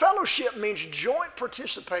 Fellowship means joint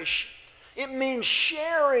participation. It means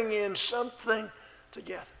sharing in something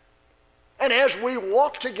together. And as we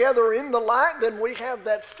walk together in the light, then we have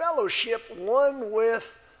that fellowship one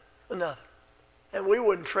with another. And we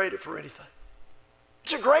wouldn't trade it for anything.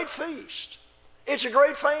 It's a great feast. It's a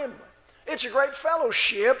great family. It's a great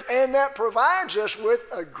fellowship, and that provides us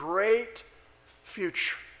with a great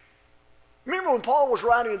future. Remember when Paul was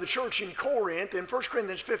writing to the church in Corinth in 1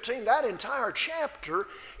 Corinthians 15, that entire chapter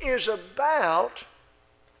is about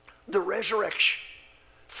the resurrection.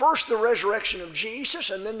 First the resurrection of Jesus,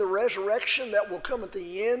 and then the resurrection that will come at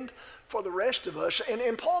the end for the rest of us.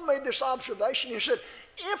 And Paul made this observation. He said,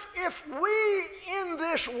 if we in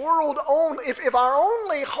this world, if our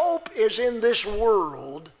only hope is in this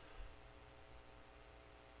world,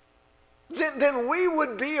 then we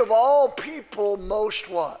would be of all people most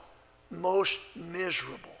what? Most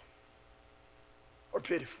miserable or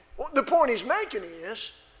pitiful. Well, the point he's making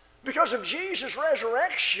is, because of Jesus'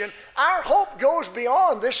 resurrection, our hope goes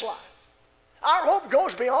beyond this life. Our hope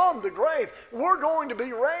goes beyond the grave. We're going to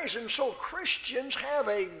be raised, and so Christians have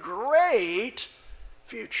a great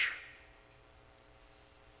future.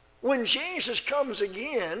 When Jesus comes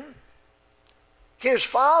again, His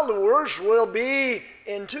followers will be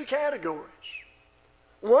in two categories.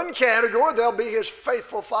 One category, there'll be his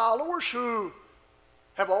faithful followers who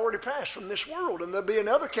have already passed from this world. And there'll be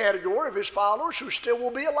another category of his followers who still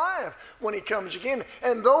will be alive when he comes again.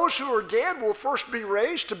 And those who are dead will first be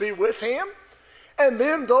raised to be with him. And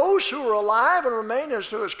then those who are alive and remain as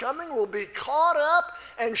to his coming will be caught up,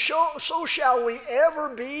 and so shall we ever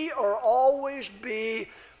be or always be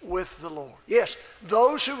with the Lord. Yes,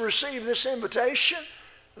 those who receive this invitation,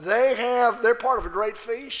 they're part of a great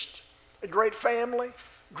feast, a great family,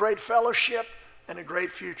 great fellowship, and a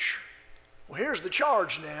great future. Well, here's the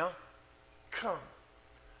charge now. Come.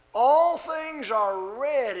 All things are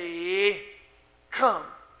ready. Come.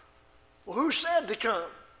 Well, who said to come?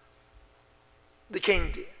 The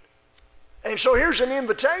King did. And so here's an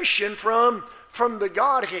invitation from the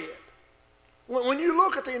Godhead. When you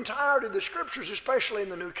look at the entirety of the Scriptures, especially in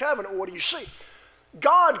the New Covenant, what do you see?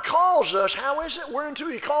 God calls us, how is it? Whereunto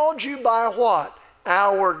he called you by what?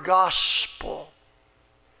 Our gospel.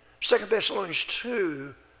 2 Thessalonians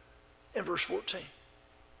 2 and verse 14.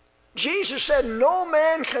 Jesus said, no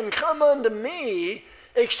man can come unto me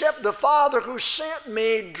except the Father who sent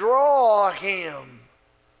me draw him.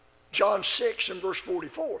 John 6 and verse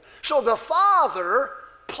 44. So the Father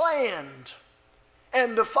planned,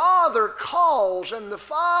 and the Father calls, and the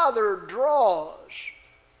Father draws.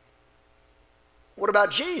 What about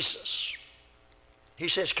Jesus? He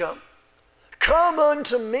says, come. Come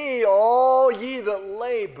unto me, all ye that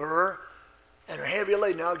labor and are heavy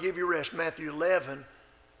laden, I'll give you rest. Matthew 11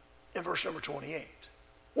 and verse number 28.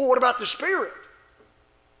 Well, what about the Spirit?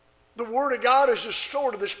 The Word of God is the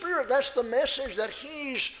sword of the Spirit. That's the message that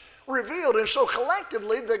he's revealed. And so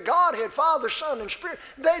collectively, the Godhead, Father, Son, and Spirit,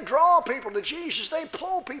 they draw people to Jesus. They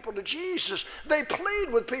pull people to Jesus. They plead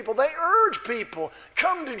with people. They urge people,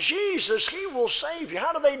 come to Jesus. He will save you.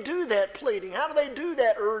 How do they do that pleading? How do they do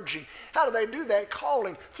that urging? How do they do that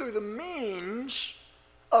calling? Through the means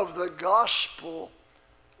of the gospel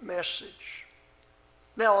message.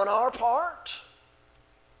 Now, on our part,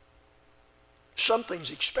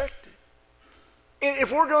 something's expected.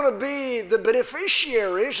 If we're going to be the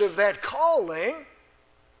beneficiaries of that calling,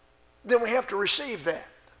 then we have to receive that.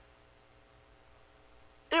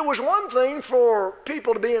 It was one thing for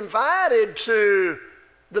people to be invited to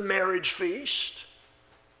the marriage feast.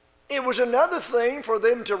 It was another thing for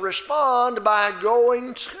them to respond by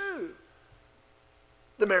going to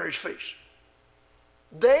the marriage feast.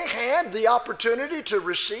 They had the opportunity to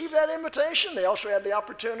receive that invitation. They also had the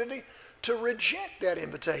opportunity to reject that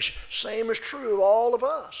invitation. Same is true of all of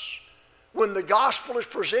us. When the gospel is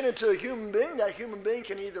presented to a human being, that human being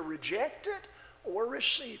can either reject it or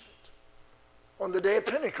receive it. On the day of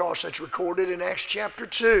Pentecost, that's recorded in Acts chapter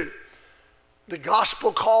 2, the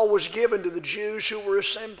gospel call was given to the Jews who were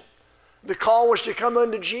assembled. The call was to come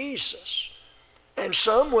unto Jesus. And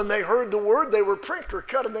some, when they heard the word, they were pricked or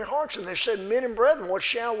cut in their hearts, and they said, men and brethren, what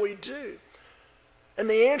shall we do? And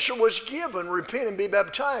the answer was given, repent and be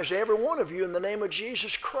baptized, every one of you, in the name of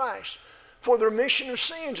Jesus Christ, for the remission of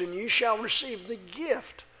sins, and you shall receive the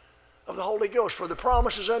gift of the Holy Ghost. For the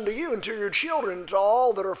promise is unto you and to your children and to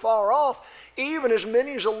all that are far off, even as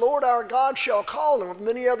many as the Lord our God shall call. And with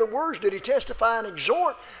many other words did he testify and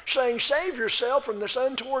exhort, saying, save yourself from this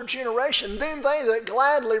untoward generation. Then they that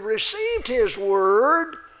gladly received his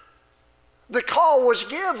word, the call was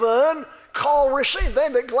given, call received. They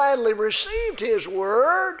that gladly received his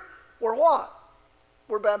word were what?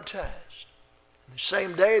 Were baptized. And the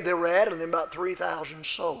same day there were added to them about 3,000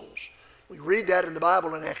 souls. We read that in the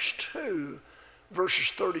Bible in Acts 2,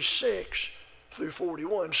 verses 36 through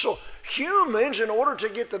 41. So humans, in order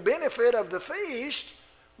to get the benefit of the feast,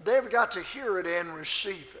 they've got to hear it and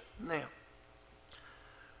receive it. Now,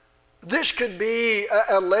 this could be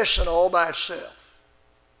a lesson all by itself.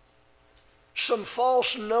 Some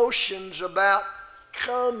false notions about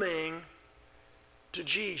coming to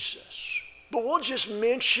Jesus. But we'll just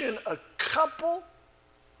mention a couple,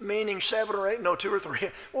 meaning 7 or 8, no, 2 or 3.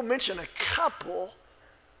 We'll mention a couple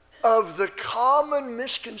of the common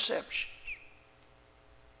misconceptions.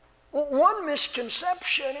 Well, one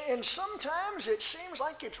misconception, and sometimes it seems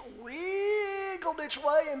like it's wiggled its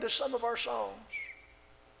way into some of our songs.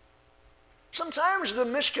 Sometimes the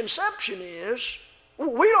misconception is,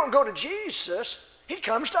 well, we don't go to Jesus, he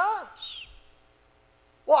comes to us.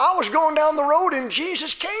 Well, I was going down the road and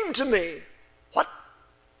Jesus came to me. What?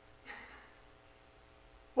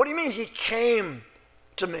 What do you mean he came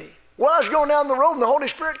to me? Well, I was going down the road and the Holy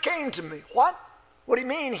Spirit came to me. What? What do you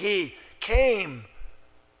mean he came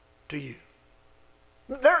to you?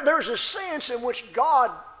 There's a sense in which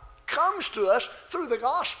God comes to us through the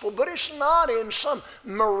gospel, but it's not in some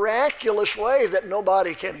miraculous way that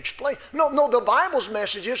nobody can explain. No, the Bible's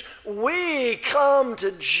message is we come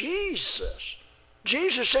to Jesus.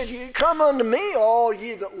 Jesus said, "You come unto me, all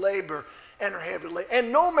ye that labor and are heavy laden,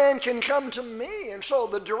 and no man can come to me." And so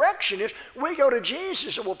the direction is we go to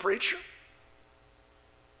Jesus. And, well, preacher,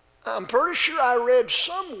 I'm pretty sure I read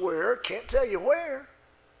somewhere, can't tell you where,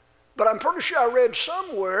 but I'm pretty sure I read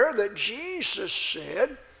somewhere that Jesus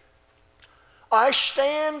said, "I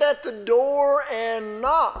stand at the door and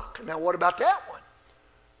knock." Now, what about that one?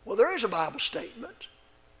 Well, there is a Bible statement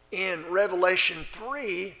in Revelation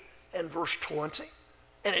 3 and verse 20.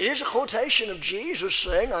 And it is a quotation of Jesus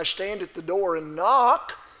saying, "I stand at the door and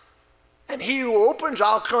knock, and he who opens,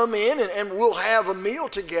 I'll come in and we'll have a meal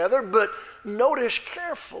together." But notice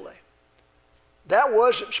carefully, that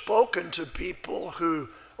wasn't spoken to people who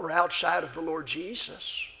were outside of the Lord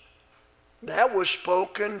Jesus. That was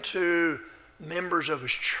spoken to members of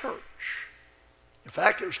his church. In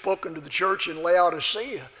fact, it was spoken to the church in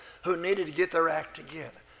Laodicea who needed to get their act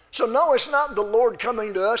together. So no, it's not the Lord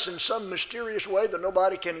coming to us in some mysterious way that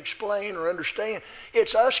nobody can explain or understand.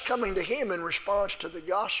 It's us coming to him in response to the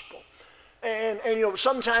gospel. And you know,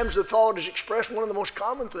 sometimes the thought is expressed, one of the most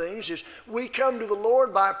common things is we come to the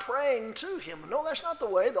Lord by praying to him. No, that's not the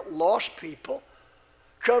way that lost people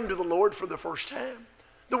come to the Lord for the first time.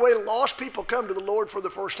 The way lost people come to the Lord for the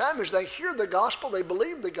first time is they hear the gospel, they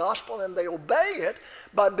believe the gospel, and they obey it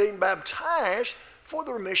by being baptized for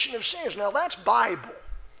the remission of sins. Now that's Bible.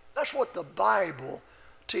 That's what the Bible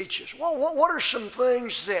teaches. Well, what are some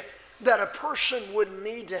things that a person would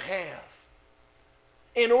need to have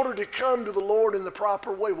in order to come to the Lord in the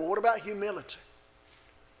proper way? Well, what about humility?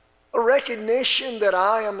 A recognition that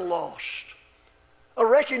I am lost. A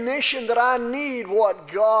recognition that I need what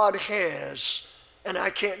God has and I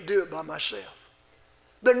can't do it by myself.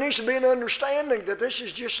 There needs to be an understanding that this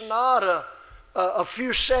is just not a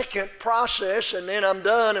few second process and then I'm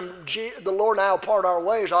done and the Lord and I will part our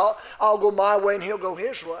ways. I'll go my way and he'll go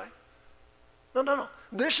his way. No.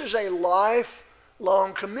 This is a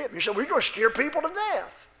lifelong commitment. You say, we're going to scare people to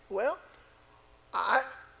death. Well, I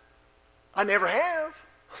never have.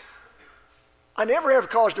 I never have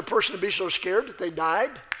caused a person to be so scared that they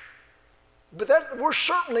died. But we're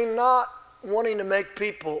certainly not wanting to make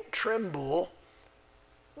people tremble.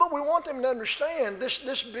 But we want them to understand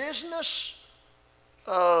this business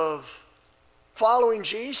of following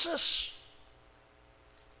Jesus,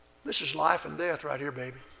 this is life and death right here,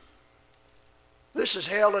 baby. This is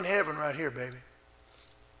hell and heaven right here, baby.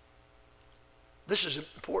 This is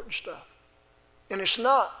important stuff. And it's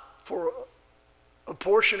not for a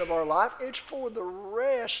portion of our life, it's for the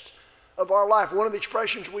rest of our life. One of the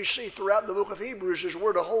expressions we see throughout the book of Hebrews is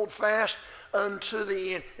we're to hold fast unto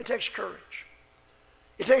the end. It takes courage.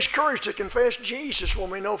 It takes courage to confess Jesus when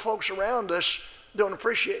we know folks around us don't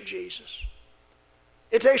appreciate Jesus.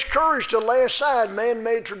 It takes courage to lay aside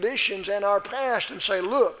man-made traditions and our past and say,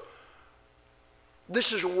 look,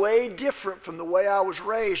 this is way different from the way I was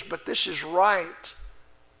raised, but this is right.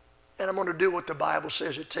 And I'm going to do what the Bible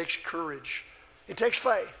says. It takes courage. It takes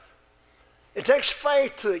faith. It takes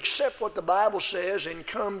faith to accept what the Bible says and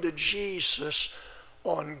come to Jesus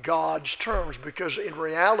on God's terms, because in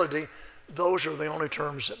reality, those are the only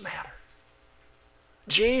terms that matter.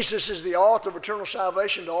 Jesus is the author of eternal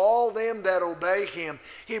salvation to all them that obey him.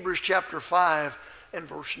 Hebrews chapter 5 and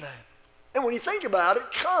verse 9. And when you think about it,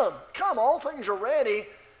 come, all things are ready.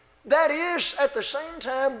 That is at the same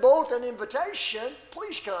time both an invitation,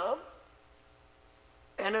 please come,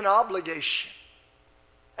 and an obligation.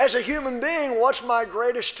 As a human being, what's my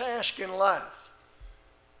greatest task in life?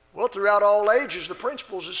 Well, throughout all ages, the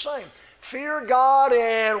principle is the same. Fear God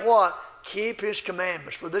and what? Keep his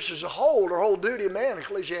commandments. For this is the whole duty of man,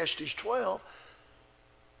 Ecclesiastes 12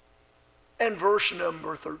 and verse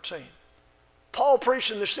number 13. Paul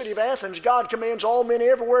preached in the city of Athens, God commands all men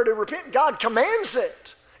everywhere to repent. God commands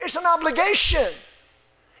it. It's an obligation.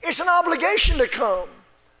 It's an obligation to come.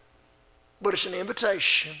 But it's an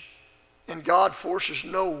invitation. And God forces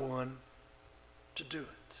no one to do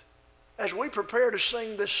it. As we prepare to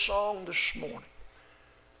sing this song this morning,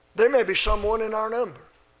 there may be someone in our number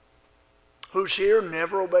who's here and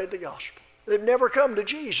never obeyed the gospel. They've never come to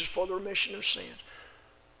Jesus for the remission of sins.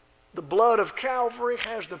 The blood of Calvary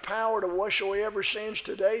has the power to wash away every sins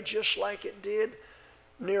today, just like it did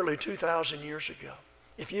nearly 2,000 years ago.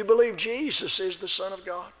 If you believe Jesus is the Son of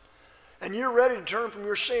God, and you're ready to turn from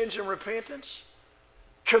your sins in repentance,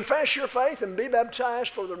 confess your faith and be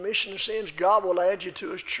baptized for the remission of sins, God will add you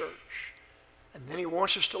to his church. And then he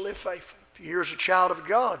wants us to live faithful. If you're a child of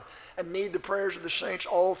God and need the prayers of the saints,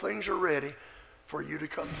 all things are ready for you to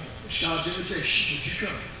come. It's God's invitation. Would you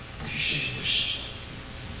come? Would you stand with us?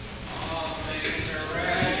 All things are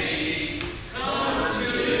ready. Come to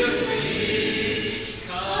the feast.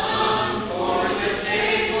 Come, for the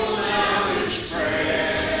table now is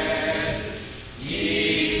spread.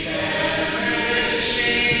 Ye famishing,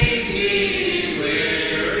 ye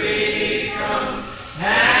weary, come,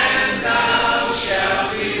 and thou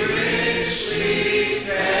shalt be richly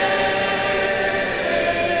fed.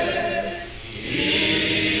 Hear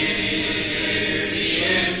the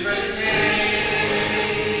invitation.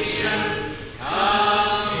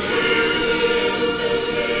 Come,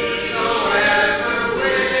 whosoever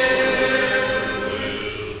will.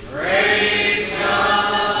 Praise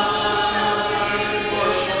God for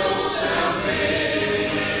full salvation,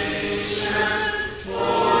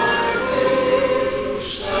 for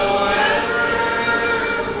whosoever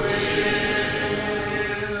will.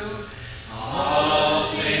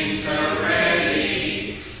 All things are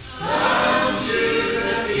ready. Come to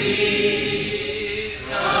the feast.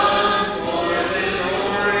 Come, for the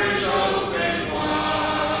door is open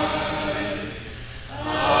wide.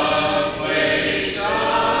 A place of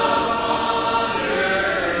honor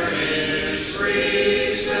is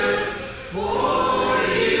reserved for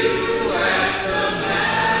you at the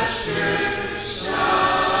Master's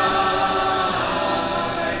side.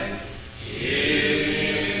 Hear the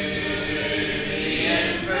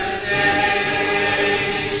invitation.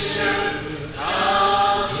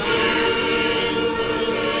 Come,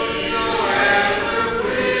 whosoever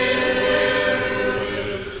will.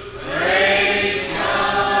 Praise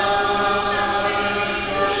God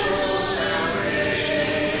for full salvation,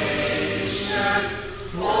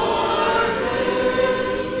 for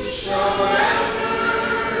whosoever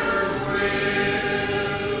will.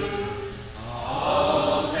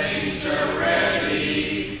 All things are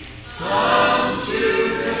ready. Come to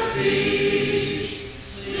the feast.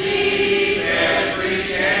 Leave every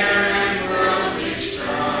care and worldly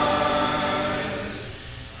strife.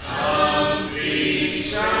 Come,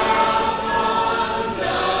 feast upon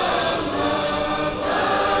the love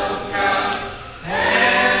of God,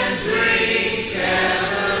 and drink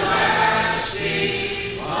everlasting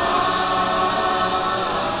wine.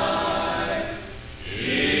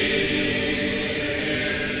 Hear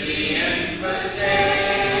the invitation.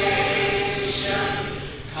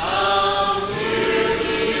 Come,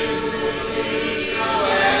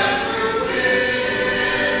 whosoever will.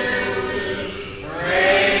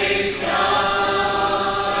 Praise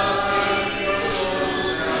God for full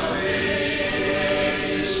salvation,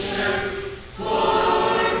 for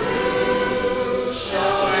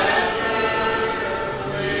whosoever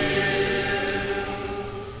will.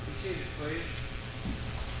 Be seated, please.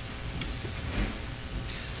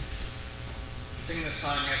 Sing the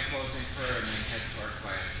song at closing prayer and then head to our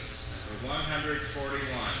classes. Number 141.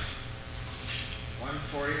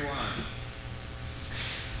 141.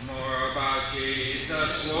 More about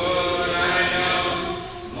Jesus would I know,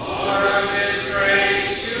 more of his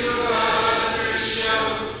grace to others show,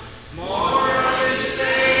 more of his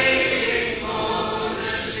saving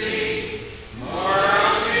fullness see, more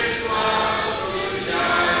of his love who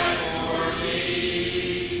died for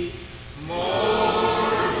me.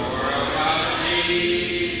 More about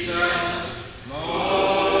Jesus,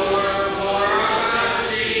 more about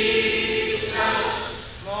Jesus,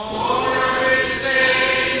 more of his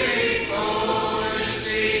saving fullness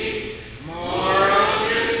see, more of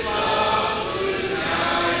his love who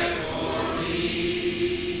died for me.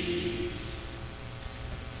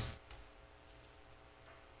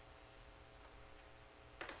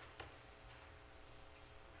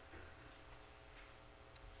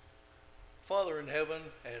 Father in heaven,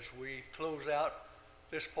 as we close out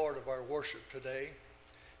this part of our worship today,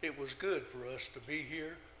 it was good for us to be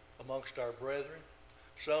here amongst our brethren,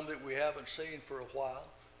 some that we haven't seen for a while,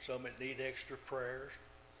 some that need extra prayers.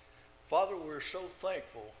 Father, we're so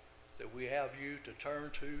thankful that we have you to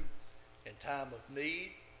turn to in time of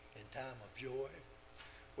need, in time of joy.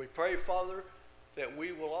 We pray, Father, that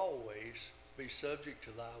we will always be subject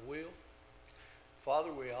to thy will.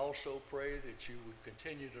 Father, we also pray that you would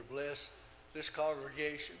continue to bless this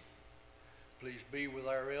congregation. Please be with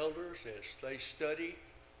our elders as they study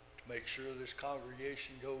to make sure this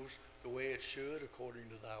congregation goes the way it should according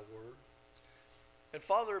to thy word. And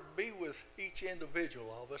Father, be with each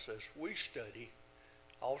individual of us as we study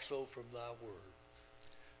also from thy word.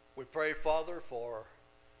 We pray, Father, for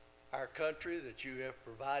our country that you have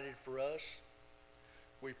provided for us.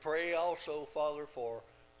 We pray also, Father, for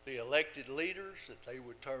the elected leaders that they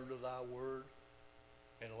would turn to thy word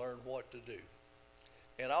and learn what to do.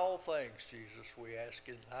 In all things, Jesus, we ask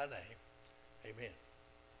in thy name. Amen.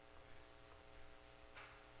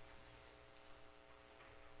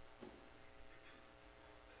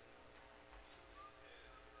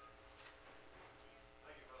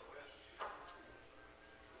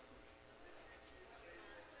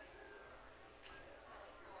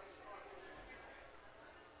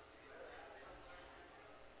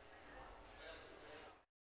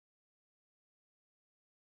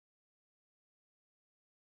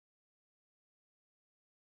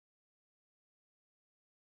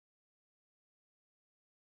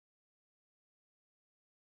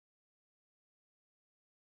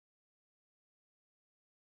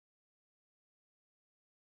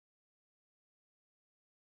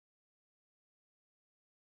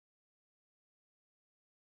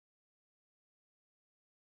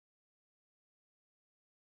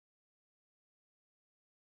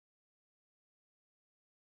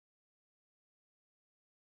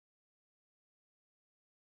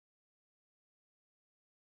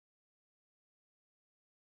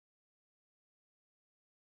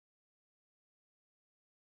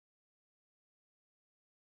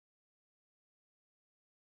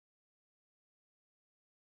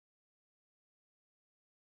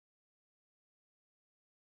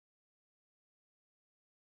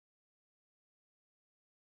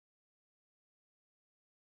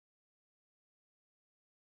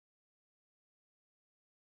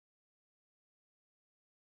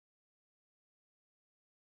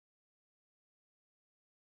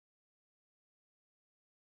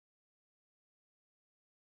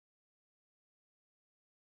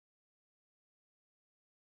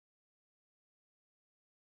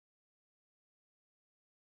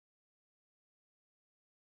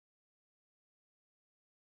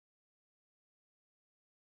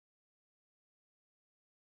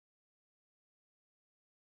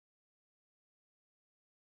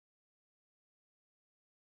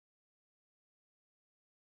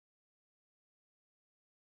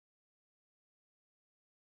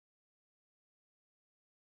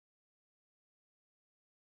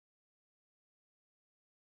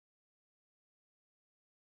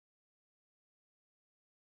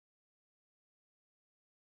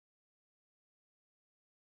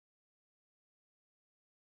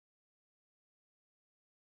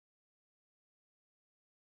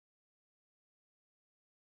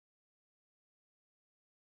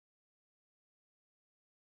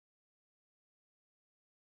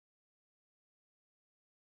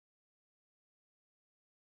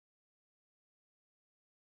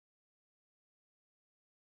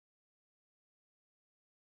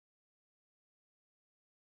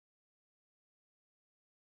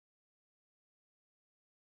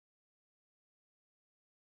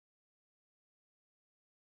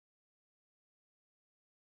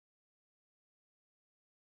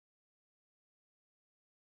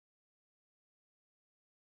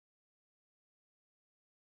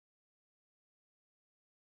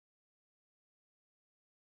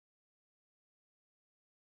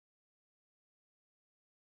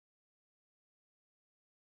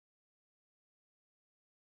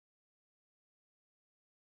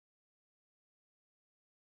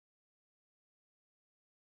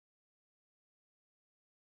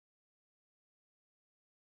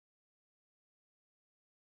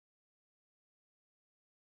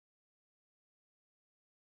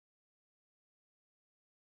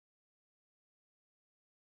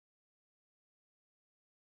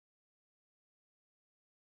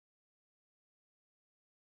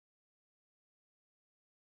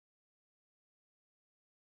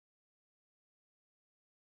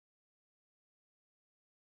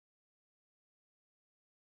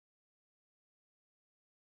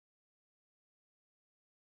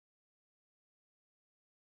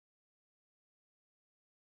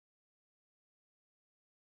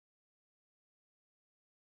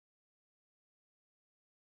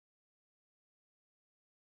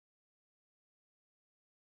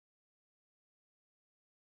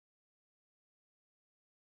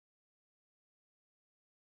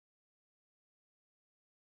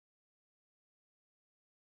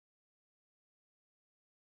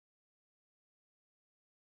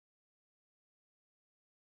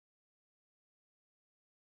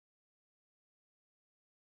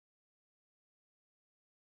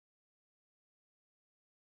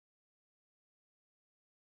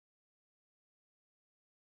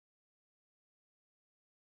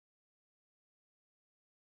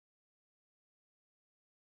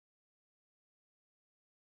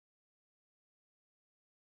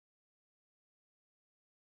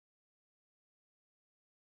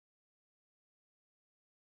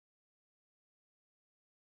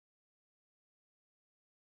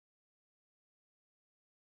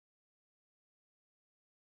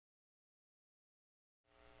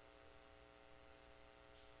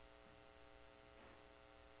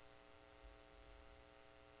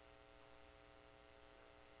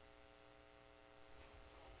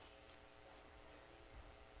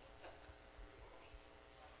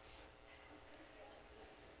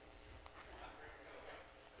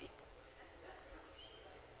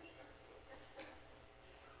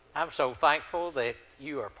 I'm so thankful that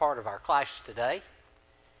you are part of our class today.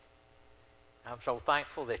 I'm so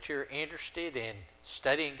thankful that you're interested in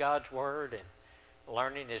studying God's Word and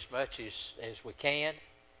learning as much as we can,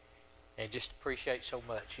 and just appreciate so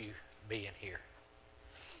much you being here.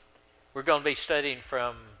 We're going to be studying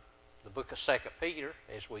from the book of 2 Peter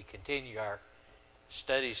as we continue our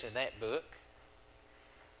studies in that book.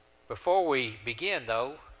 Before we begin,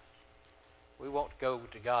 though, we want to go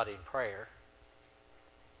to God in prayer.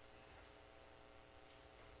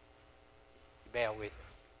 You bow with me.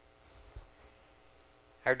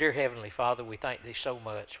 Our dear Heavenly Father, we thank Thee so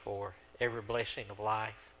much for every blessing of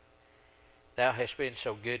life. Thou hast been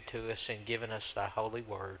so good to us and given us Thy holy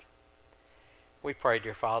word. We pray,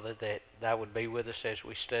 dear Father, that Thou would be with us as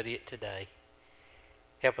we study it today.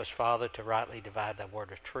 Help us, Father, to rightly divide Thy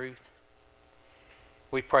word of truth.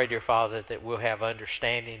 We pray, dear Father, that we'll have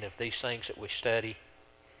understanding of these things that we study.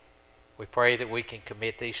 We pray that we can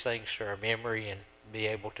commit these things to our memory and be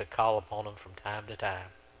able to call upon them from time to time.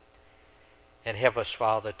 And help us,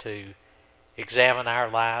 Father, to examine our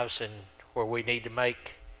lives, and where we need to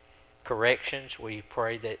make corrections, we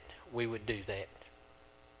pray that we would do that.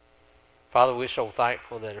 Father, we're so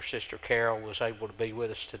thankful that our sister Carol was able to be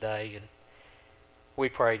with us today, and we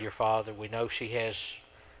pray, dear Father, we know she has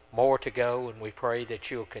more to go, and we pray that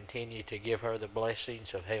you'll continue to give her the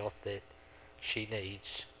blessings of health that she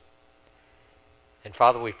needs. And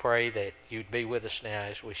Father, we pray that you'd be with us now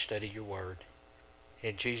as we study your word.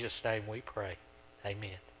 In Jesus' name we pray.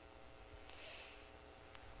 Amen.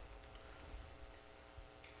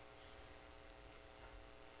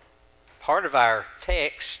 Part of our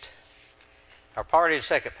text, our part in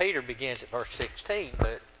 2 Peter begins at verse 16,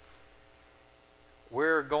 but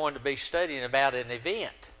we're going to be studying about an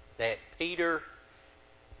event that Peter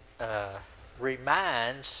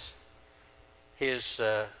reminds his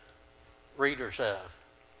readers of.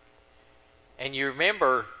 And you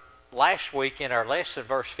remember last week in our lesson,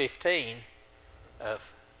 verse 15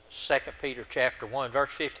 of 2 Peter chapter 1,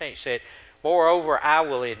 verse 15 said, "Moreover, I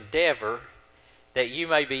will endeavor that you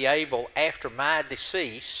may be able after my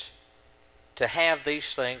decease to have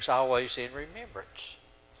these things always in remembrance."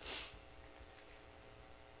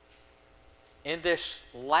 In this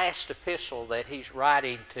last epistle that he's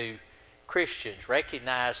writing to Christians,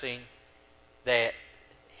 recognizing that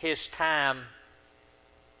his time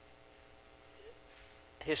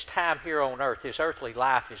here on earth, his earthly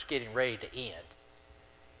life, is getting ready to end.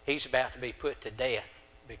 He's about to be put to death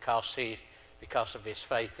because of his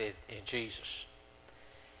faith in Jesus.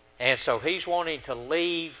 And so he's wanting to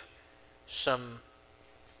leave some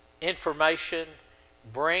information,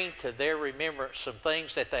 bring to their remembrance some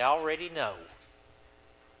things that they already know.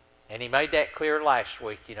 And he made that clear last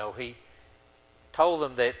week. He told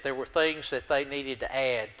them that there were things that they needed to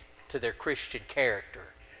add to their Christian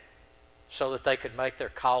character so that they could make their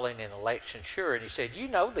calling and election sure. And he said, you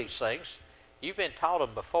know these things. You've been taught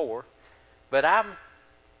them before, but I'm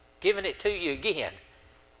giving it to you again.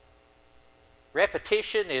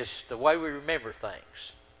 Repetition is the way we remember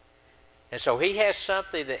things. And so he has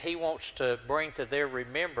something that he wants to bring to their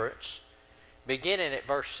remembrance, beginning at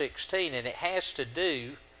verse 16, and it has to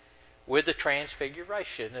do with the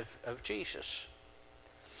transfiguration of Jesus.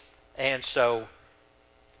 And so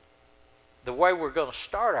the way we're going to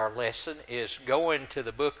start our lesson is going to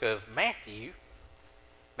the book of Matthew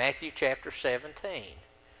chapter 17,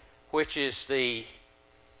 which is the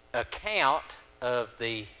account of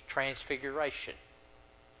the transfiguration.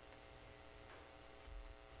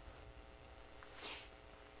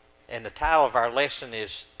 And the title of our lesson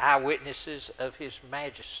is Eyewitnesses of His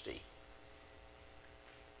Majesty.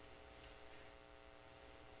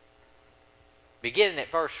 Beginning at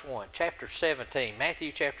verse 1, chapter 17,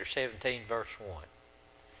 Matthew chapter 17, verse 1.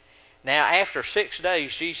 Now after 6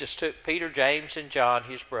 days Jesus took Peter, James, and John,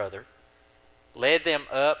 his brother, led them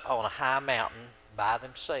up on a high mountain by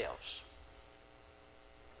themselves.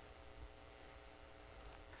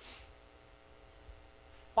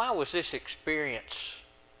 Why was this experience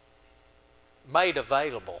made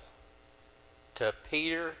available to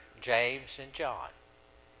Peter, James, and John?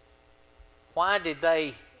 Why did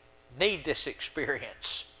they need this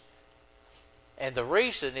experience? And the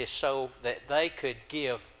reason is so that they could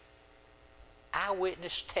give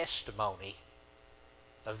eyewitness testimony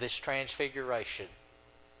of this transfiguration,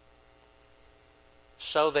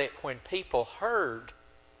 so that when people heard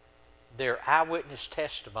their eyewitness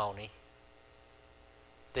testimony,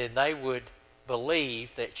 then they would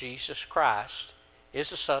believe that Jesus Christ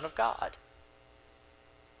is the Son of God.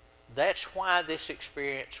 That's why this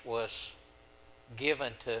experience was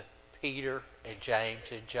given to Peter and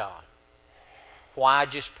James and John. Why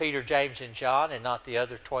just Peter, James, and John and not the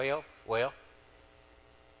other 12? Well,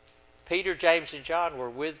 Peter, James, and John were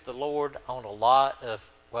with the Lord on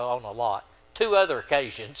two other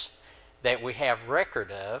occasions that we have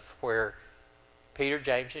record of where Peter,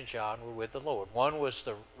 James, and John were with the Lord. One was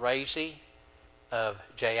the raising of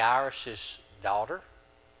Jairus' daughter.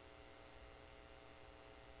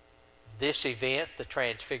 This event, the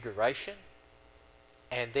transfiguration,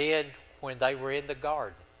 and then when they were in the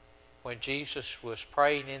garden, when Jesus was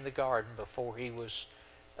praying in the garden before he was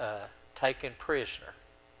taken prisoner.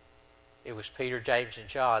 It was Peter, James, and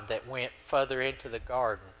John that went further into the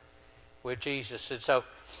garden with Jesus. And so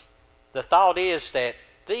the thought is that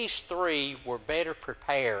these three were better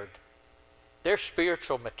prepared. Their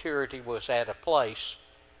spiritual maturity was at a place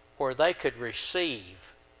where they could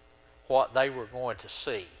receive what they were going to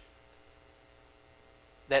see.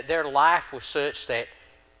 That their life was such that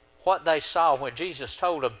what they saw when Jesus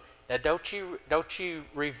told them, now don't you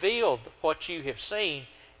reveal what you have seen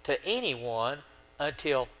to anyone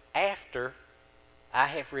until after I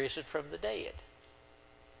have risen from the dead.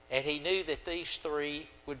 And he knew that these three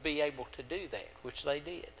would be able to do that, which they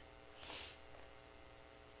did.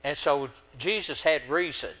 And so Jesus had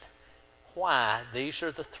reason why these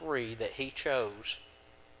are the three that he chose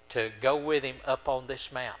to go with him up on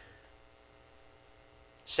this mountain.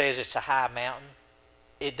 It says it's a high mountain.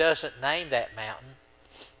 It doesn't name that mountain,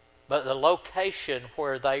 but the location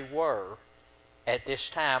where they were at this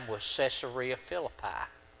time was Caesarea Philippi.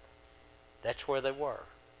 That's where they were.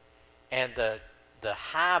 And the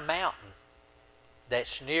high mountain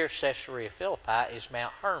that's near Caesarea Philippi is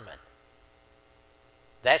Mount Hermon.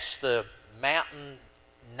 That's the mountain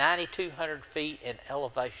 9,200 feet in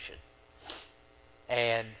elevation.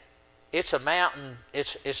 And it's a mountain,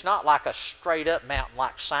 it's not like a straight up mountain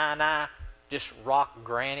like Sinai, just rock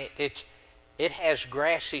granite. It has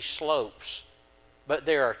grassy slopes, but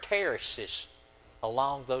there are terraces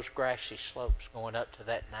along those grassy slopes going up to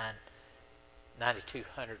that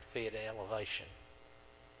 9,200 feet elevation.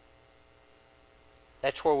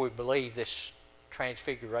 That's where we believe this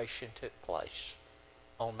transfiguration took place,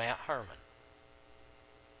 on Mount Hermon.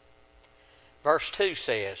 Verse 2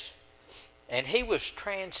 says, and he was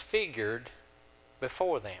transfigured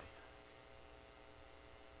before them.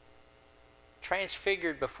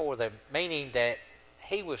 Transfigured before them, meaning that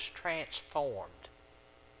he was transformed.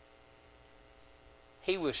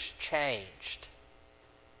 He was changed.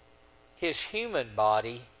 His human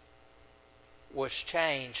body was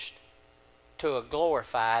changed to a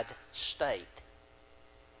glorified state.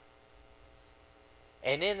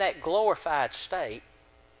 And in that glorified state,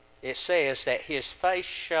 it says that his face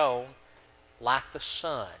shone like the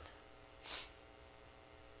sun.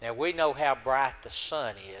 Now we know how bright the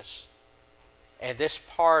sun is. And this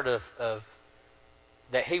part of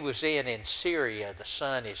that he was in Syria, the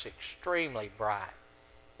sun is extremely bright.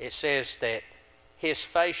 It says that his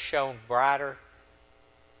face shone brighter,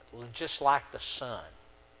 just like the sun.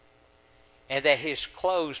 And that his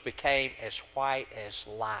clothes became as white as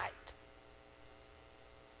light.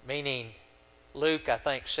 Meaning, Luke, I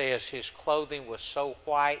think, says his clothing was so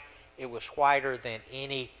white, it was whiter than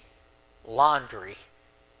any laundry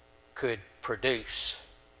could produce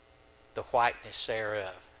the whiteness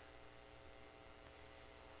thereof.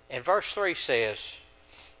 And verse 3 says,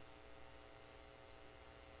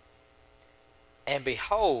 and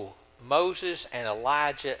behold, Moses and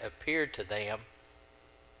Elijah appeared to them,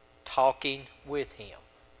 talking with him.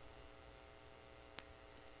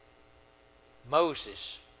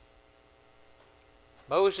 Moses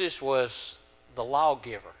was the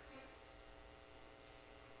lawgiver.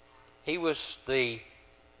 He was the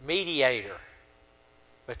mediator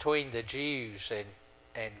between the Jews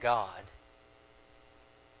and God.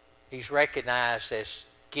 He's recognized as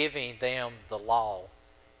giving them the law,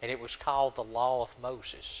 and it was called the law of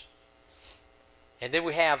Moses. And then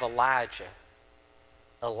we have Elijah.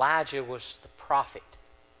 Elijah was the prophet.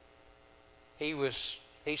 He's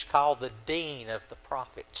called the dean of the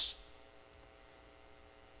prophets.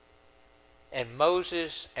 And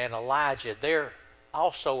Moses and Elijah, they're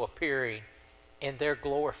also appearing in their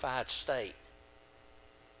glorified state.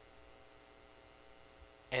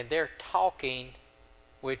 And they're talking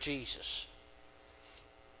with Jesus.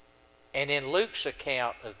 And in Luke's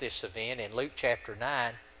account of this event, in Luke chapter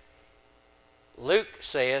 9, Luke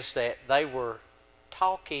says that they were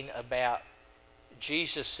talking about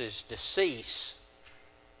Jesus' decease,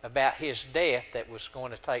 about his death that was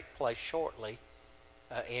going to take place shortly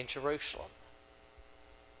in Jerusalem.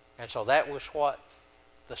 And so that was what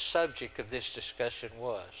the subject of this discussion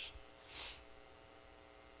was.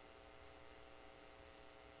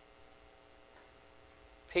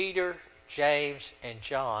 Peter, James, and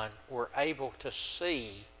John were able to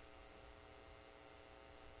see,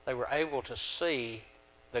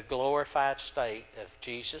 the glorified state of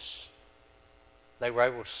Jesus. They were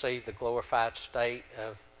able to see the glorified state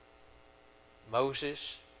of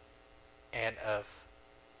Moses and of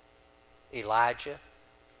Elijah.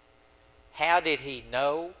 How did he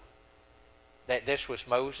know that this was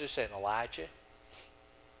Moses and Elijah?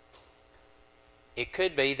 It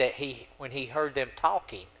could be that when he heard them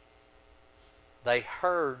talking, they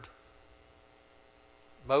heard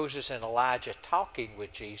Moses and Elijah talking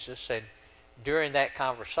with Jesus, and during that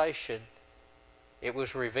conversation, it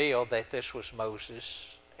was revealed that this was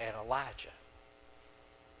Moses and Elijah.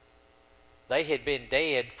 They had been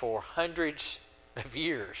dead for hundreds of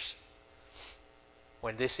years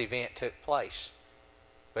when this event took place,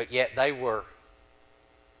 but yet they were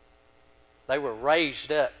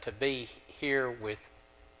raised up to be here with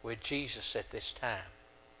Jesus at this time.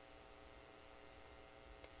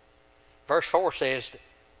 Verse 4 says,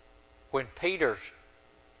 when Peter,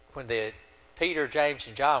 James,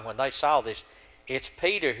 and John, when they saw this, it's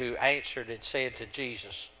Peter who answered and said to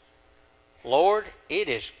Jesus, Lord, it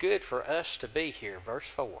is good for us to be here. Verse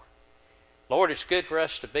 4. Lord, it's good for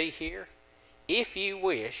us to be here. If you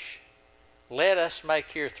wish, let us make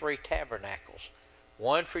here 3 tabernacles,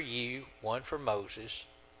 one for you, one for Moses,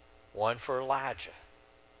 one for Elijah.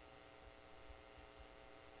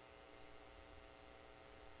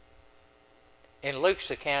 In Luke's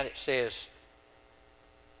account it says,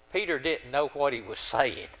 Peter didn't know what he was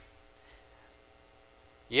saying.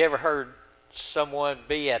 You ever heard someone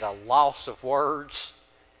be at a loss of words?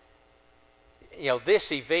 You know,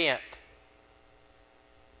 this event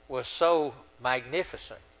was so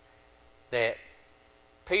magnificent that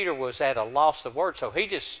Peter was at a loss of words. So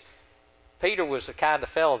Peter was the kind of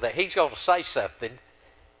fellow that he's going to say something.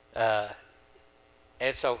 And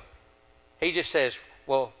so he just says,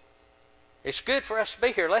 well, it's good for us to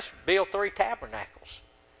be here. Let's build 3 tabernacles.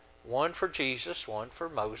 One for Jesus, one for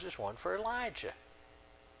Moses, one for Elijah.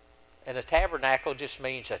 And a tabernacle just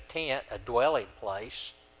means a tent, a dwelling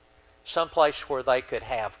place, some place where they could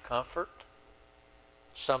have comfort,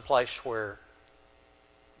 some place where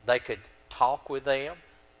they could talk with them.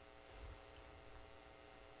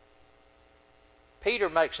 Peter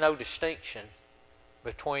makes no distinction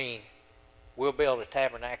between we'll build a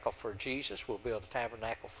tabernacle for Jesus, we'll build a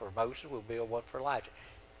tabernacle for Moses, we'll build one for Elijah.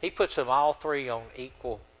 He puts them all 3 on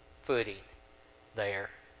equal footing there.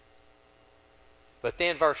 But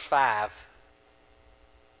then verse 5,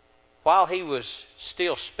 while he was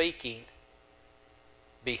still speaking,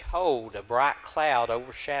 behold, a bright cloud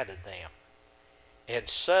overshadowed them. And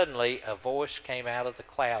suddenly a voice came out of the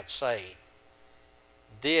cloud saying,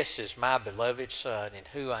 This is my beloved Son, in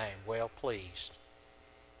whom I am well pleased.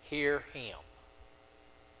 Hear him.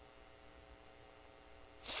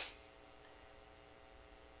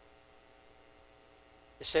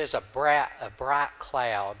 It says a bright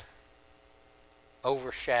cloud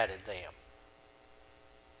overshadowed them.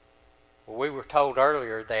 Well, we were told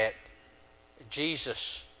earlier that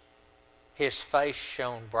Jesus, his face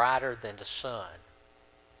shone brighter than the sun.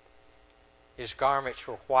 His garments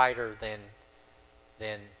were whiter than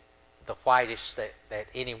the whitest that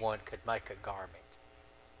anyone could make a garment.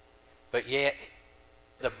 But yet,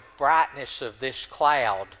 the brightness of this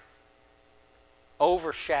cloud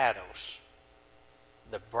overshadows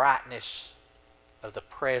the brightness of the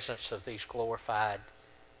presence of these glorified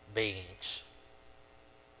beings.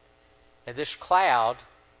 And this cloud,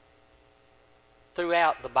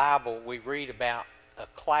 throughout the Bible, we read about a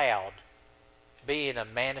cloud being a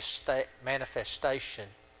manifestation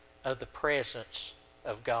of the presence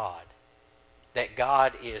of God, that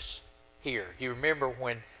God is here. You remember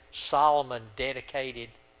when Solomon dedicated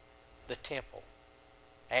the temple,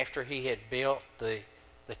 after he had built the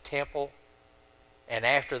temple, and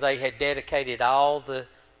after they had dedicated all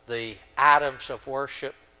the items of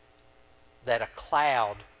worship, that a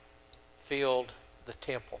cloud filled the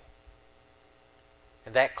temple.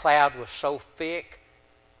 And that cloud was so thick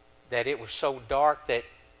that it was so dark that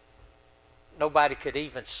nobody could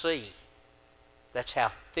even see. That's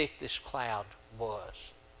how thick this cloud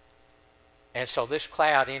was. And so this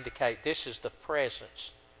cloud indicates this is the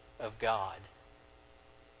presence of God.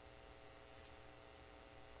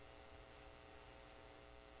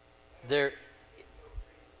 There,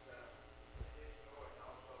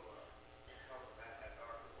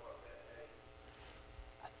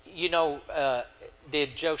 you know,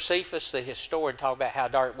 did Josephus, the historian, talk about how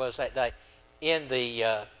dark it was that day in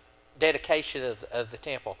the dedication of the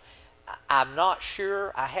temple? I'm not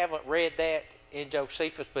sure. I haven't read that in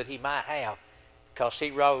Josephus, but he might have, because he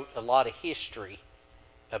wrote a lot of history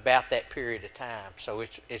about that period of time. So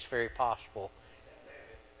it's very possible.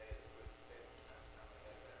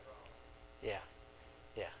 Yeah,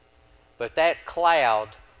 yeah. But that cloud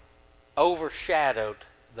overshadowed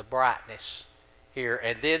the brightness here,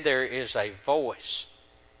 and then there is a voice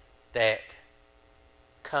that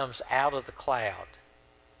comes out of the cloud.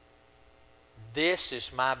 This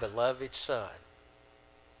is my beloved Son,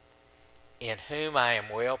 in whom I am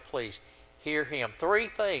well pleased. Hear him. Three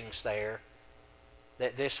things there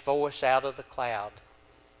that this voice out of the cloud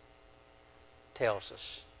tells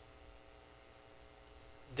us.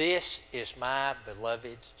 This is my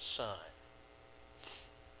beloved Son.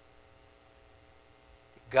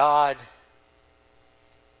 God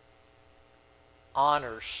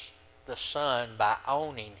honors the Son by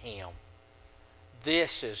owning him.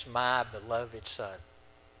 This is my beloved Son.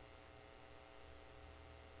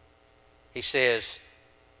 He says,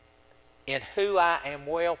 in who I am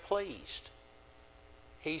well pleased.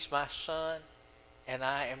 He's my Son, and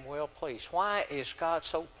I am well pleased. Why is God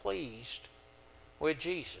so pleased with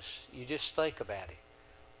Jesus? You just think about it.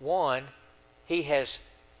 One, he has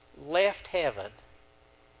left heaven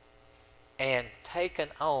and taken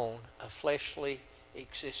on a fleshly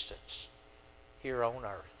existence here on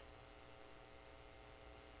earth.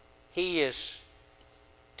 He is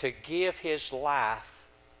to give his life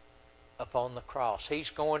upon the cross.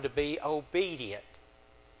 He's going to be obedient.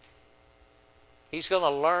 He's going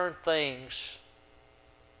to learn things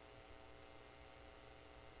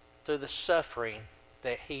through the suffering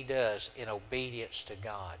that he does in obedience to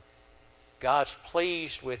God. God's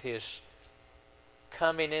pleased with his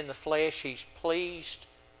coming in the flesh. He's pleased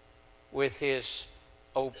with his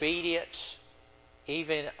obedience,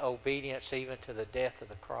 even to the death of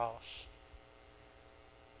the cross.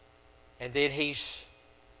 And then he's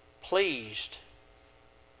pleased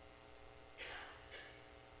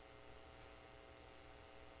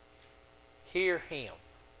hear him.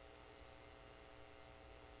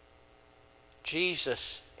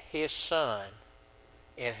 Jesus, his Son,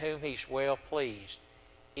 in whom he's well pleased,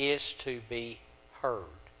 is to be heard.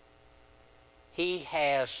 He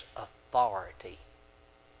has authority.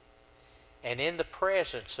 And in the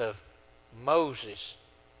presence of Moses,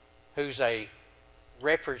 who's a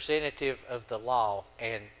representative of the law,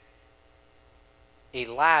 and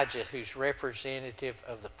Elijah, who's representative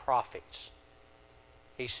of the prophets,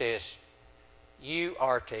 he says, you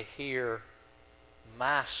are to hear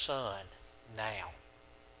my Son now.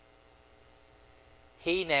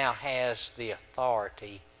 He now has the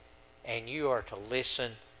authority, and you are to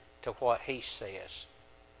listen to what he says.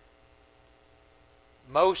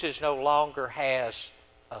 Moses no longer has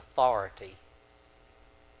authority.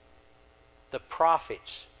 The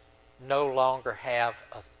prophets no longer have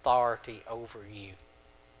authority over you.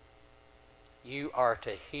 You are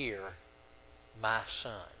to hear my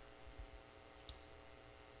Son.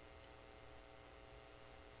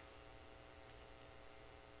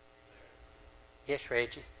 Yes,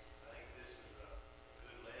 Reggie. I think this is a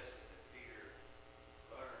good lesson that Peter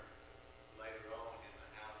learned later on in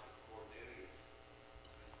the house of Cornelius.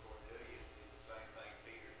 And Cornelius did the same thing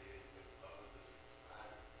Peter did with Moses.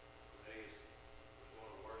 Cornelius was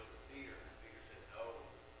going to worship Peter, and Peter said, no,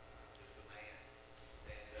 I'm just a man.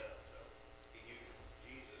 Stand up. So he knew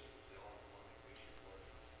Jesus was the only one that we should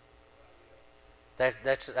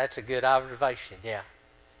worship. That's a good observation, yeah.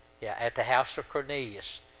 Yeah, at the house of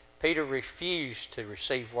Cornelius, Peter refused to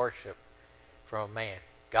receive worship from a man.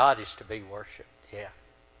 God is to be worshiped, yeah.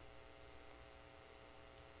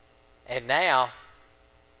 And now,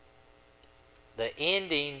 the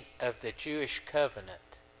ending of the Jewish covenant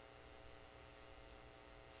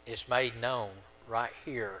is made known right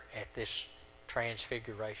here at this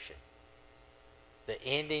transfiguration. The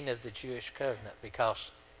ending of the Jewish covenant,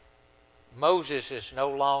 because Moses is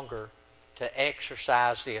no longer to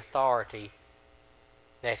exercise the authority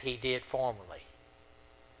that he did formerly.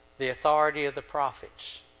 The authority of the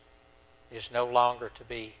prophets is no longer to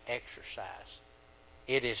be exercised.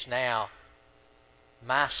 It is now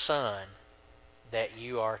my Son that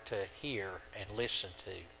you are to hear and listen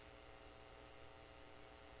to.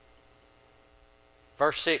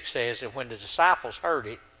 Verse 6 says, and when the disciples heard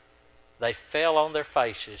it, they fell on their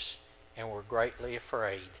faces and were greatly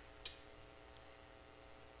afraid.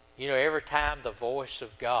 You know, every time the voice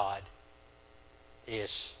of God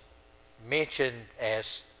is mentioned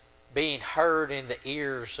as being heard in the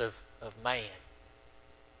ears of man,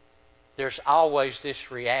 there's always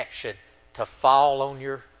this reaction to fall on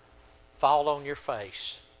your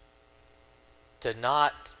face, to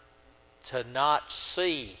not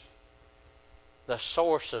see the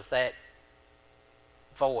source of that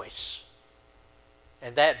voice.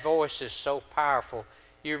 And that voice is so powerful.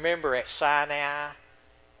 You remember at Sinai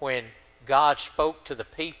when God spoke to the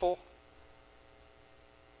people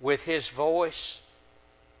with His voice,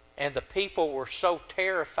 and the people were so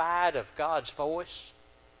terrified of God's voice,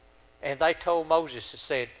 and they told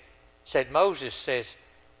Moses, Moses says,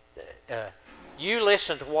 you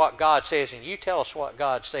listen to what God says and you tell us what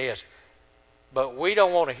God says, but we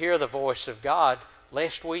don't want to hear the voice of God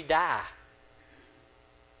lest we die.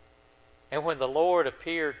 And when the Lord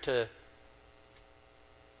appeared to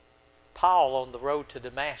Paul on the road to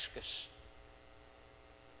Damascus,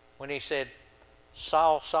 when he said,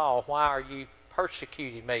 Saul, Saul, why are you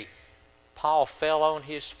persecuting me? Paul fell on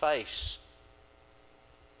his face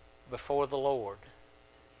before the Lord.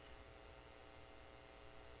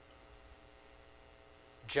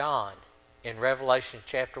 John, in Revelation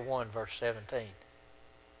chapter 1, verse 17,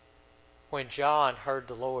 when John heard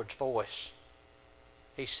the Lord's voice,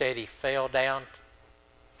 he said he fell down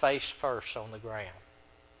face first on the ground.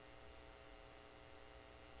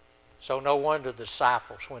 So no wonder the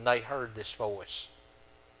disciples, when they heard this voice,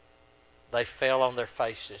 they fell on their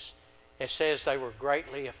faces. It says they were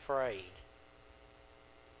greatly afraid.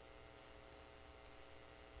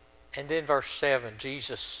 And then verse 7,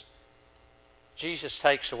 Jesus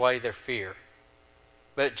takes away their fear.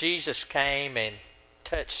 But Jesus came and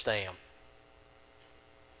touched them.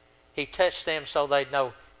 He touched them so they'd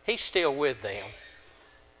know He's still with them.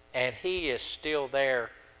 And He is still there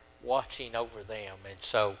watching over them. And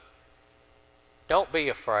so, don't be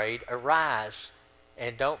afraid. Arise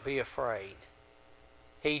and don't be afraid.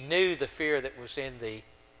 He knew the fear that was in the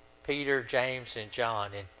Peter, James, and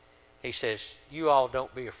John. And He says, you all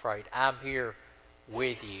don't be afraid. I'm here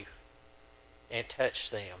with you. And touch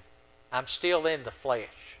them. I'm still in the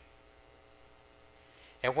flesh.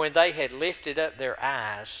 And when they had lifted up their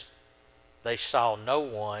eyes, they saw no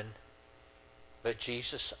one but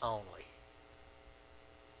Jesus only.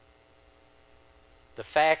 The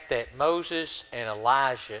fact that Moses and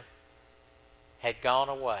Elijah had gone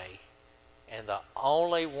away and the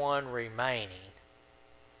only one remaining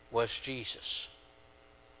was Jesus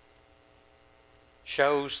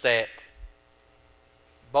shows that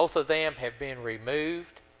both of them have been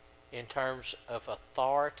removed in terms of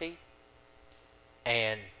authority,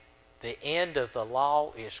 and the end of the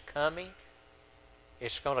law is coming.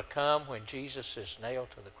 It's going to come when Jesus is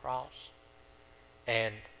nailed to the cross,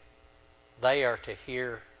 and they are to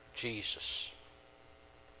hear Jesus.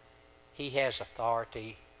 He has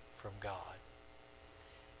authority from God.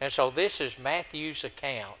 And so this is Matthew's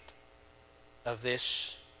account of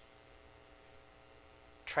this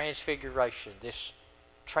transfiguration, this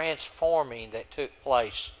transforming that took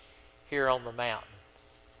place here on the mountain.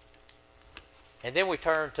 And then we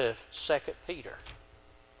turn to 2 Peter.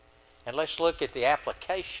 And let's look at the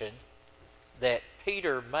application that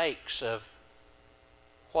Peter makes of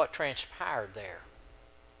what transpired there.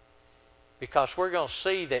 Because we're going to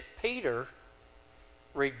see that Peter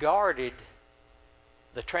regarded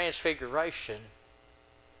the transfiguration,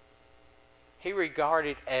 he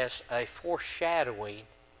regarded as a foreshadowing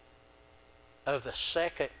of the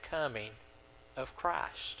second coming of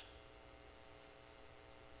Christ.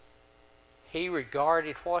 He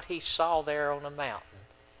regarded what he saw there on the mountain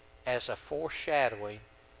as a foreshadowing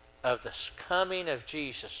of the coming of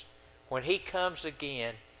Jesus when He comes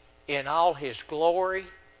again in all His glory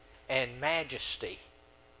and majesty.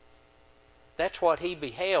 That's what he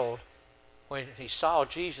beheld when he saw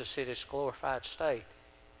Jesus in His glorified state.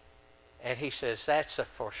 And he says that's a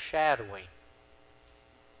foreshadowing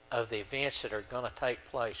of the events that are going to take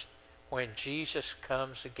place when Jesus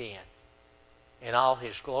comes again in all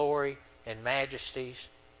His glory and majesties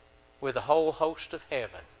with the whole host of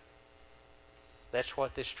heaven. That's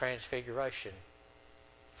what this transfiguration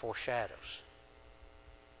foreshadows.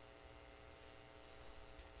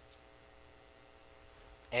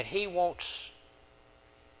 And He wants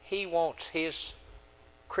His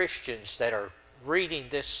Christians that are reading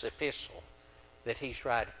this epistle that He's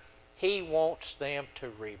writing, He wants them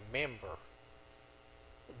to remember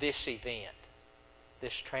this event,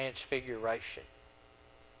 this transfiguration.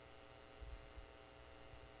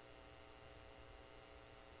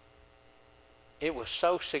 It was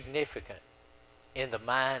so significant in the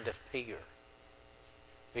mind of Peter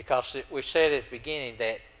because we said at the beginning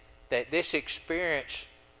that this experience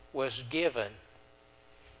was given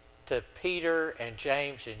to Peter and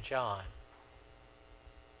James and John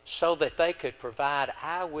so that they could provide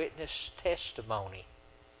eyewitness testimony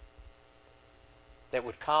that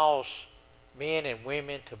would cause men and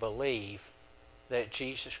women to believe that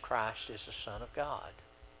Jesus Christ is the Son of God.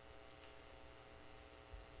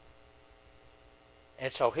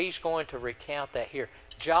 And so he's going to recount that here.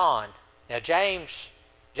 John, now James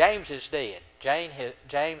James is dead.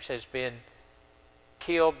 James has been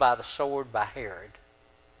killed by the sword by Herod.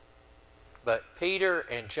 But Peter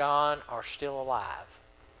and John are still alive.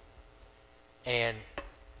 And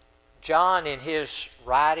John, in his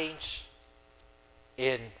writings,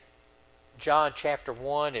 in John chapter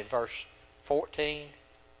 1 and verse 14,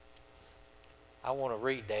 I want to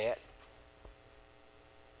read that.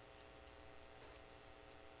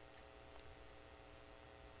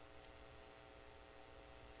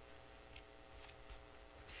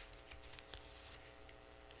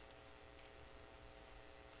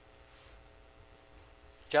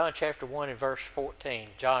 John chapter 1 and verse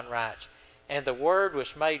 14, John writes, "And the Word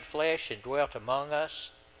was made flesh and dwelt among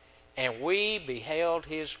us, and we beheld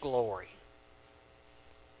His glory,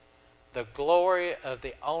 the glory of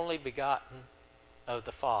the only begotten of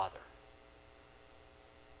the Father."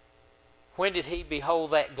 When did he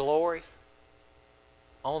behold that glory?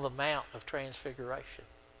 On the Mount of Transfiguration.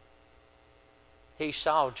 He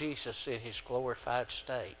saw Jesus in His glorified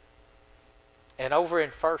state. And over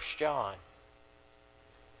in 1 John,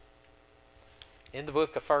 in the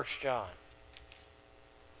book of 1 John,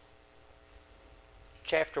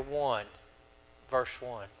 chapter 1, verse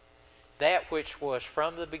 1, "That which was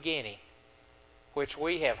from the beginning, which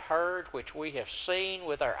we have heard, which we have seen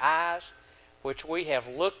with our eyes, which we have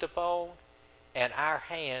looked upon, and our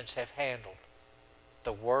hands have handled,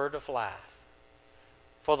 the word of life.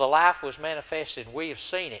 For the life was manifested, and we have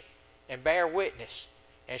seen it, and bear witness,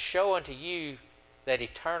 and show unto you that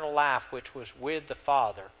eternal life which was with the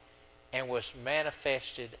Father, and was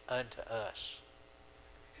manifested unto us."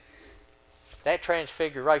 That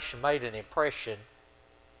transfiguration made an impression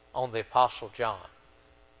on the Apostle John.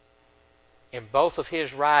 In both of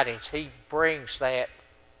his writings, he brings that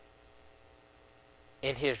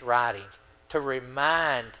in his writings to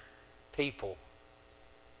remind people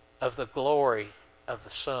of the glory of the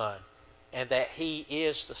Son and that He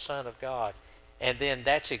is the Son of God. And then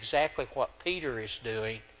that's exactly what Peter is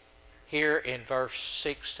doing here in verse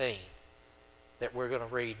 16 that we're going to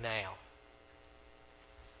read now.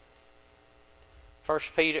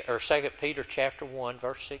 2 Peter chapter 1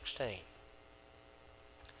 verse 16.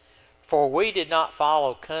 "For we did not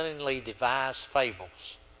follow cunningly devised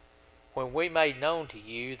fables when we made known to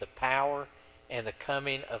you the power and the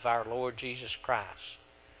coming of our Lord Jesus Christ,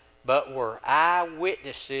 but were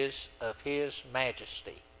eyewitnesses of His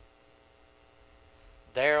majesty."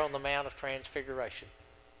 There on the Mount of Transfiguration,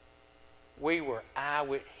 we were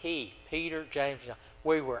Peter, James, and John,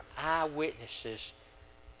 we were eyewitnesses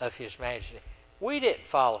of His majesty. We didn't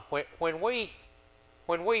follow. When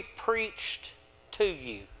we preached to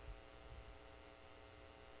you,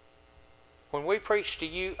 when we preached to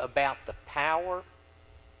you about the power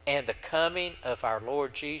and the coming of our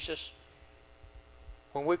Lord Jesus,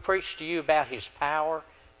 when we preached to you about His power,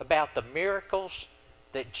 about the miracles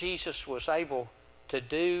that Jesus was able to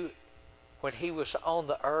do when He was on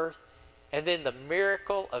the earth, and then the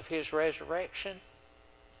miracle of His resurrection,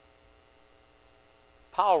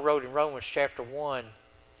 Paul wrote in Romans chapter 1,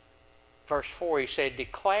 verse 4, he said,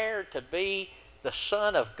 "Declared to be the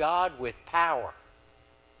Son of God with power,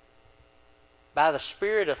 by the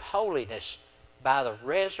Spirit of holiness, by the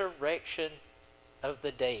resurrection of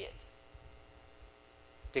the dead."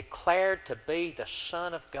 Declared to be the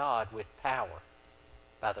Son of God with power,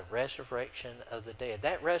 by the resurrection of the dead.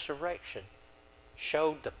 That resurrection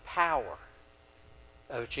showed the power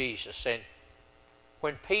of Jesus. And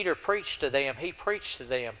when Peter preached to them, he preached to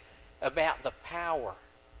them about the power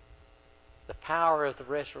of the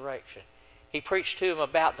resurrection. He preached to them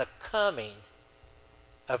about the coming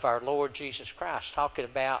of our Lord Jesus Christ, talking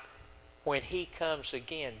about when He comes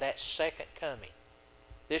again, that second coming.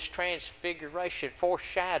 This transfiguration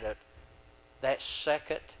foreshadowed that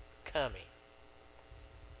second coming.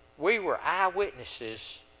 We were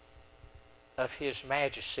eyewitnesses of His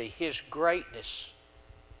majesty, His greatness,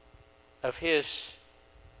 of His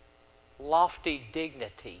lofty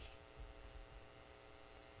dignity.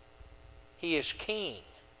 He is King.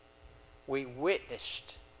 We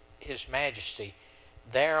witnessed His majesty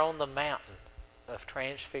there on the mountain of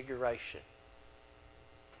Transfiguration.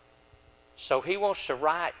 So He wants to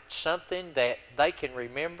write something that they can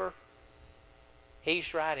remember.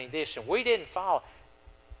 He's writing this, and we didn't follow.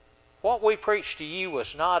 What we preached to you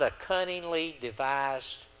was not a cunningly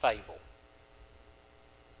devised fable.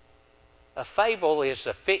 A fable is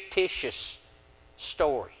a fictitious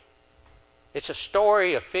story. It's a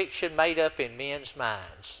story of fiction made up in men's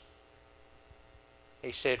minds.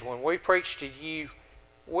 He said, when we preached to you,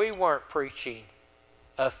 we weren't preaching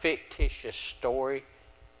a fictitious story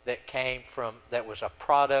that was a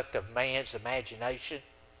product of man's imagination.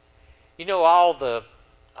 You know, all the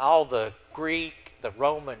all the Greek, the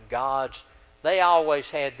Roman gods, they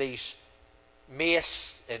always had these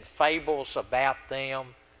myths and fables about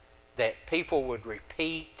them that people would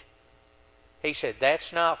repeat. He said,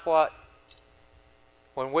 that's not what,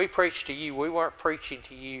 when we preach to you, we weren't preaching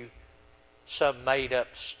to you some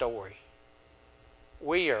made-up story.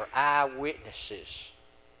 We are eyewitnesses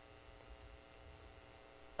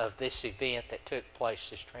of this event that took place,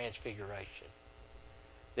 this transfiguration.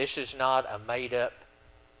 This is not a made-up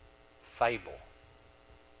fable.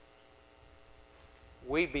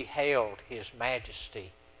 We beheld His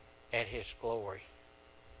majesty and His glory.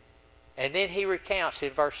 And then he recounts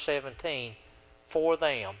in verse 17, for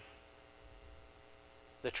them,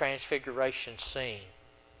 the transfiguration scene.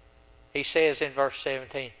 He says in verse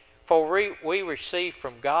 17, for we received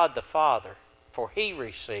from God the Father, for He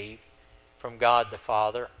received from God the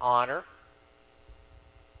Father honor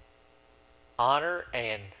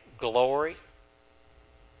and glory.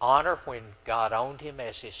 Honor when God owned Him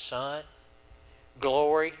as His Son.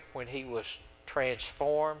 Glory when He was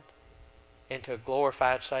transformed into a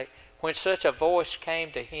glorified state. When such a voice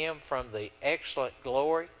came to Him from the excellent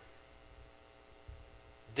glory,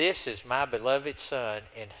 this is my beloved Son,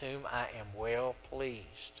 in whom I am well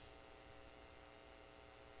pleased.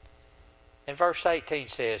 And verse 18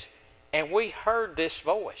 says, and we heard this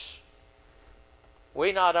voice.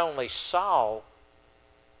 We not only saw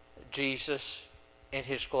Jesus in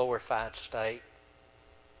His glorified state,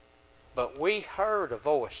 but we heard a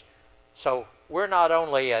voice. So we're not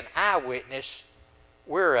only an eyewitness,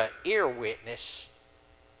 we're an ear witness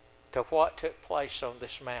to what took place on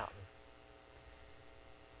this mountain.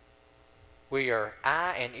 We are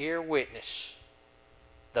eye and ear witness.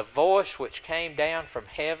 The voice which came down from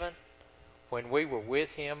heaven when we were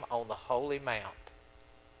with Him on the holy mount.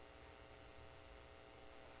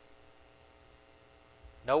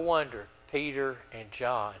 No wonder Peter and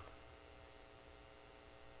John,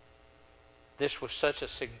 this was such a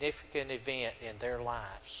significant event in their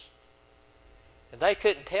lives. And they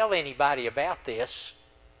couldn't tell anybody about this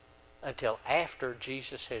until after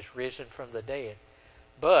Jesus has risen from the dead.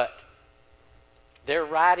 But they're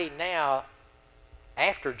writing now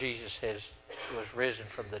after Jesus was risen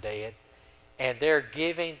from the dead, and they're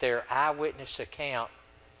giving their eyewitness account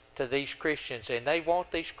to these Christians. And they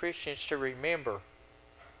want these Christians to remember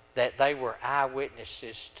that they were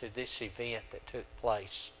eyewitnesses to this event that took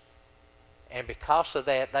place. And because of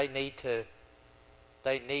that, they need to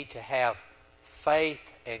have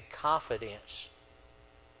faith and confidence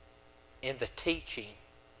in the teaching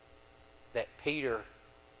that Peter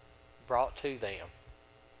brought to them.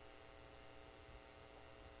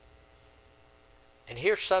 And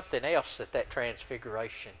here's something else that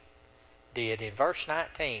transfiguration did in verse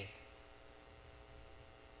 19.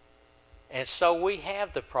 And so we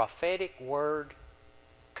have the prophetic word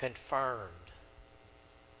confirmed.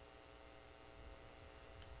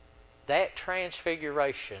 That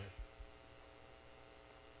transfiguration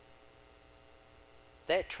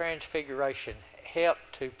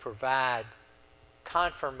helped to provide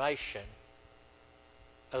confirmation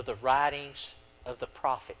of the writings of the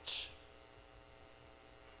prophets.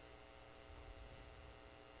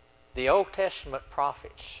 The Old Testament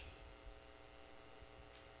prophets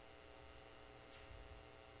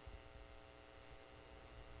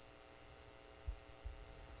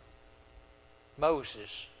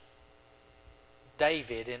Moses,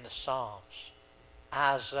 David in the Psalms,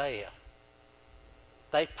 Isaiah,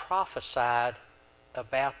 they prophesied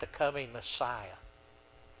about the coming Messiah.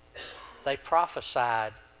 They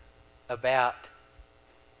prophesied about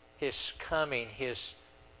His coming, His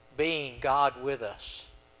being God with us.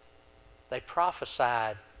 They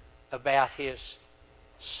prophesied about His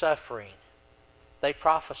suffering. They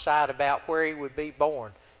prophesied about where He would be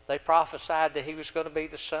born. They prophesied that He was going to be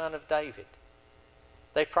the Son of David.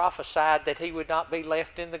 They prophesied that He would not be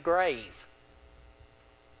left in the grave.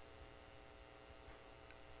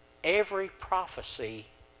 Every prophecy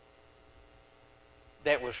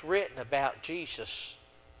that was written about Jesus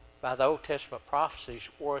by the Old Testament prophecies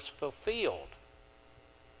was fulfilled.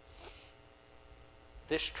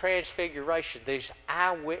 This transfiguration, this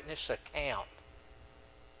eyewitness account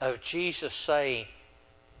of Jesus saying,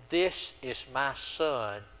 "This is my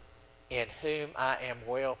Son in whom I am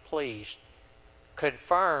well pleased,"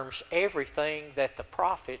 confirms everything that the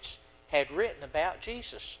prophets had written about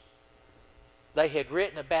Jesus. They had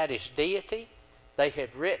written about His deity. They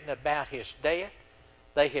had written about His death.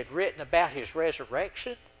 They had written about His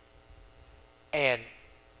resurrection. And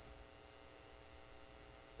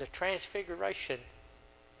the transfiguration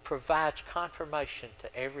provides confirmation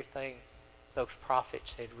to everything those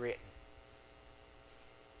prophets had written.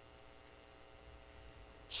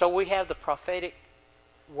 So we have the prophetic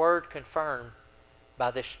word confirmed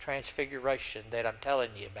by this transfiguration that I'm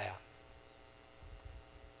telling you about.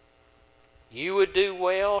 You would do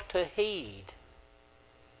well to heed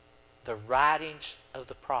the writings of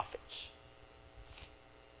the prophets.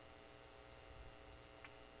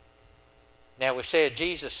 Now we said,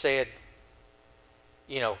 Jesus said,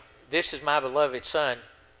 this is my beloved Son,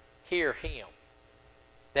 hear him.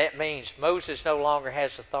 That means Moses no longer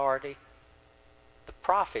has authority. The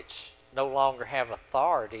prophets no longer have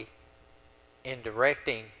authority in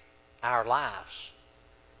directing our lives.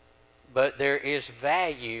 But there is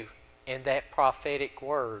value in that prophetic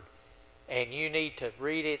word. And you need to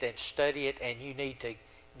read it and study it, and you need to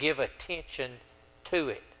give attention to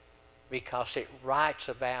it because it writes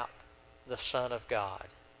about the Son of God.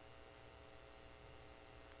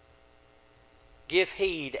 Give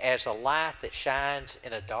heed as a light that shines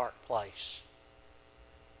in a dark place.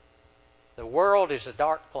 The world is a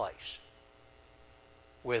dark place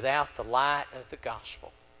without the light of the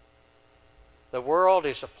gospel. The world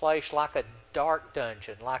is a place like a dark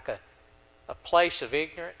dungeon, like a place of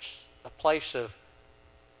ignorance, a place of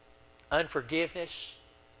unforgiveness,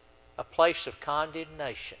 a place of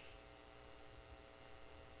condemnation.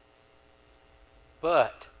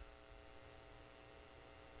 But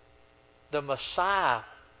the Messiah,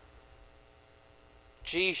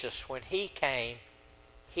 Jesus, when he came,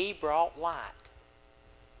 he brought light,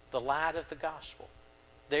 the light of the gospel.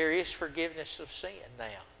 There is forgiveness of sin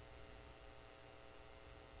now.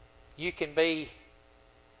 You can be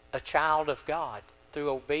a child of God through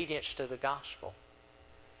obedience to the gospel.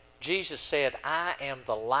 Jesus said, I am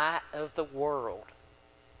the light of the world.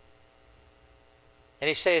 And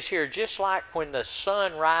he says here, just like when the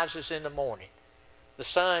sun rises in the morning, the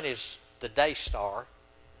sun is the day star.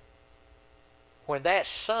 When that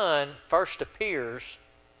sun first appears,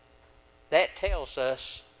 that tells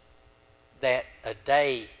us that a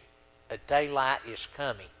daylight is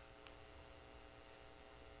coming.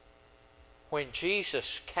 When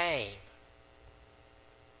Jesus came,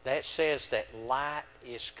 that says that light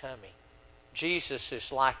is coming. Jesus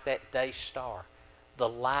is like that day star, the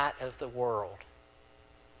light of the world.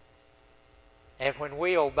 And when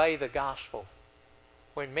we obey the gospel,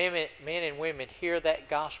 when men and women hear that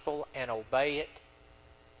gospel and obey it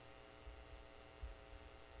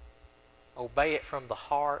from the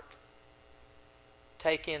heart,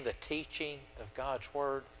 take in the teaching of God's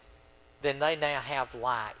Word, then they now have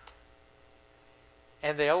light.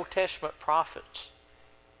 And the Old Testament prophets,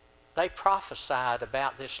 they prophesied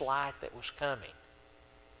about this light that was coming.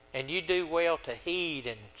 And you do well to heed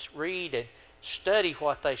and read and study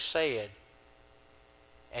what they said,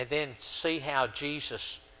 and then see how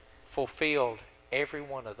Jesus fulfilled every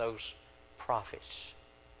one of those prophets.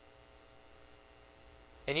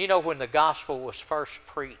 And when the gospel was first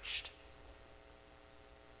preached,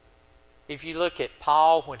 if you look at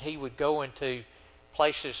Paul, when he would go into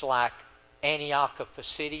places like Antioch of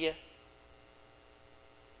Pisidia,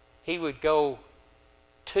 he would go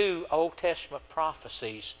to Old Testament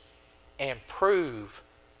prophecies and prove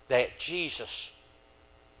that Jesus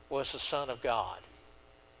was the Son of God.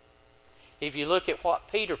 If you look at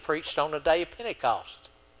what Peter preached on the day of Pentecost,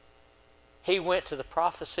 he went to the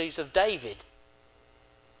prophecies of David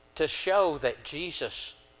to show that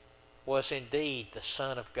Jesus was indeed the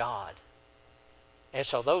Son of God. And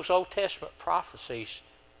so those Old Testament prophecies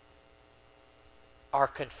are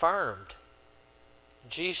confirmed.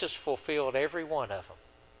 Jesus fulfilled every one of them.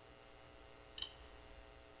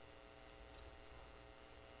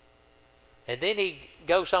 And then he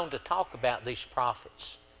goes on to talk about these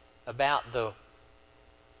prophets, about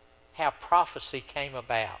how prophecy came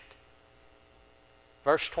about.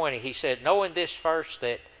 Verse 20, he said, knowing this first,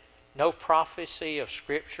 that no prophecy of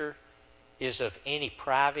Scripture is of any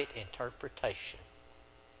private interpretation.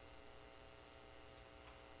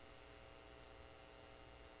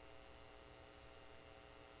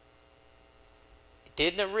 It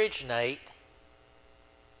didn't originate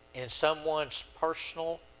in someone's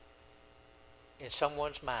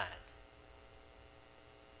mind.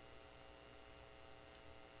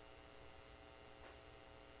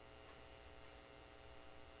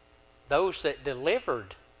 Those that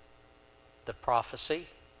delivered the prophecy,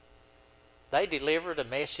 they delivered a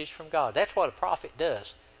message from God. That's what a prophet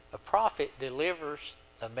does. A prophet delivers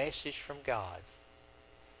a message from God.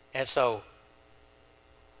 And so,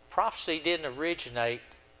 prophecy didn't originate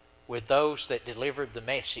with those that delivered the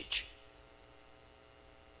message.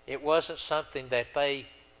 It wasn't something that they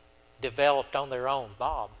developed on their own,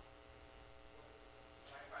 Bob.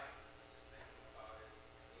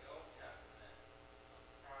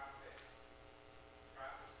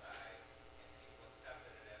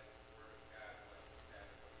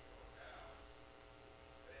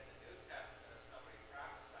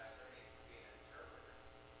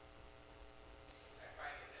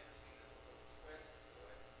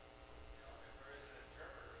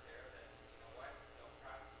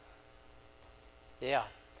 Yeah.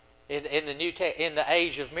 In the in the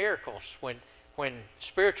age of miracles, when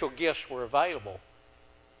spiritual gifts were available,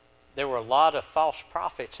 there were a lot of false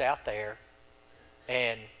prophets out there,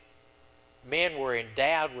 and men were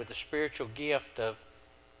endowed with the spiritual gift of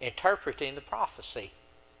interpreting the prophecy.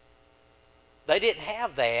 They didn't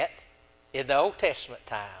have that in the Old Testament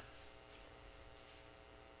time.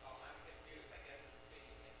 Oh, I'm confused. I guess it's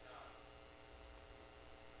speaking in tongues.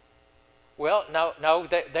 Well, no,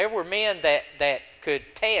 there were men that could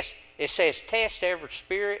test. It says test every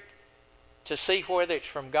spirit to see whether it's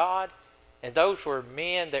from God. And those were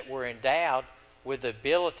men that were endowed with the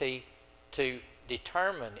ability to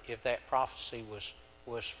determine if that prophecy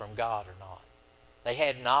was from God or not. They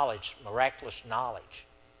had knowledge, miraculous knowledge.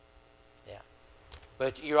 Yeah.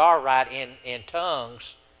 But you are right, in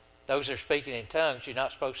tongues, those that are speaking in tongues, you're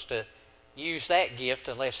not supposed to use that gift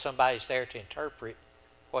unless somebody's there to interpret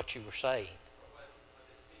what you were saying. Was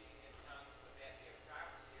the speaking in tongues, would that be a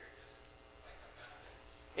prophecy or just like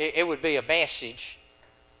a message? It would be a message.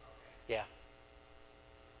 Okay. Yeah.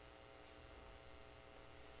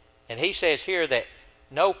 And he says here that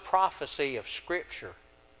no prophecy of Scripture,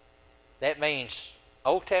 that means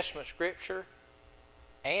Old Testament Scripture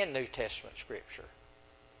and New Testament Scripture,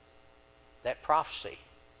 that prophecy.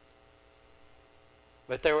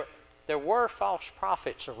 But there were false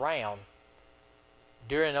prophets around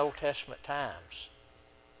during Old Testament times.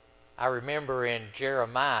 I remember in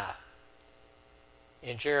Jeremiah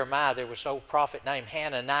there was an old prophet named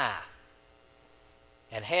Hananiah.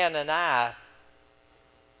 And Hananiah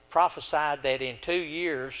prophesied that in 2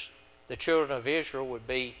 years the children of Israel would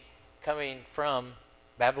be coming from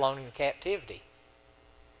Babylonian captivity.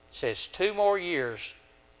 It says 2 more years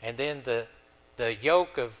and then the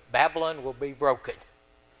yoke of Babylon will be broken.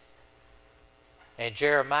 And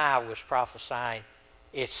Jeremiah was prophesying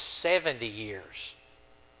it's 70 years.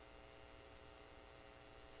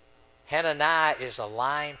 Hananiah is a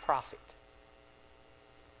lying prophet.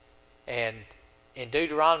 And in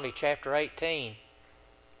Deuteronomy chapter 18,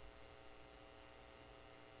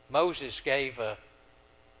 Moses gave a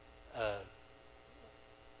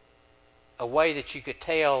way that you could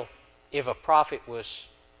tell if a prophet was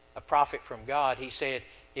a prophet from God. He said,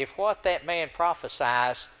 if what that man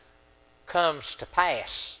prophesies comes to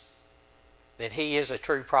pass, then he is a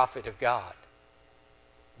true prophet of God.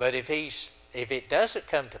 But if it doesn't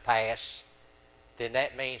come to pass, then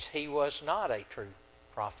that means he was not a true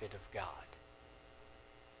prophet of God.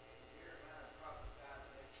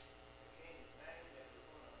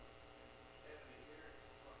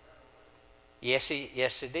 Yes, he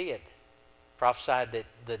did. Prophesied that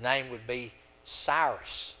the name would be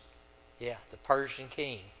Cyrus. Yeah, the Persian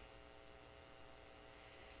king.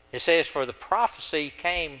 It says, for prophecy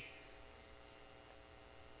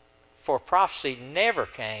never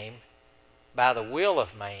came by the will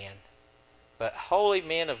of man, but holy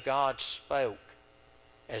men of God spoke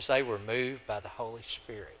as they were moved by the Holy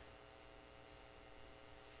Spirit.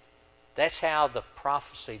 That's how the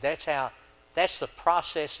prophecy, that's the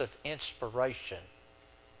process of inspiration.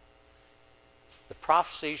 The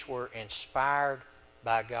prophecies were inspired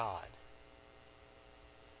by God.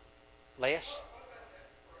 Les?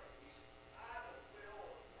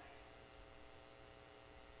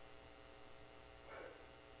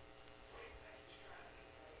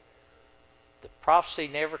 The prophecy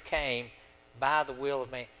never came by the will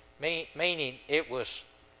of man, meaning it was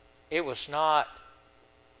not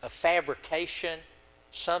a fabrication,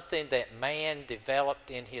 something that man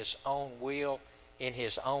developed in his own will, in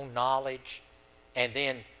his own knowledge, and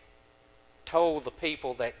then told the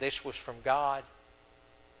people that this was from God.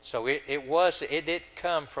 So it did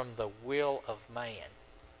come from the will of man.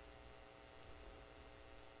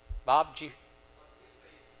 Bob, did you?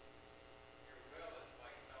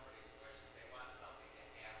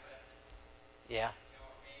 Yeah. You know,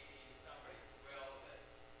 it may be somebody's will that,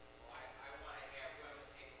 well, I want to have women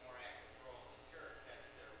take more active role in the church. That's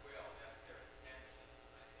their will. That's their intentions.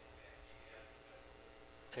 I think that maybe that's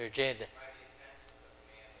because Their agenda. by the intentions of the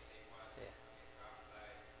man that they want to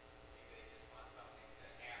prophesy, maybe they just want something to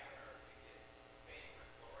happen or to get fame or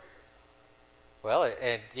glory or something. Well,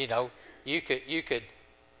 and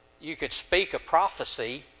you could speak a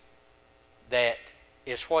prophecy that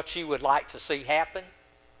is what you would like to see happen.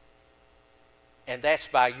 And that's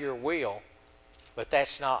by your will, but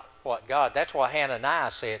that's not what God. That's what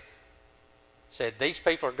Hananiah said. Said these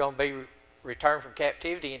people are going to be returned from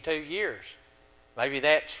captivity in 2 years. Maybe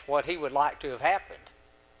that's what he would like to have happened,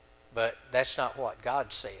 but that's not what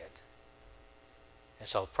God said. And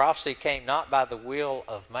so prophecy came not by the will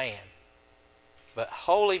of man, but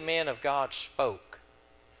holy men of God spoke.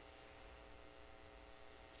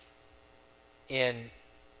 in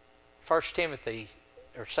 1 Timothy,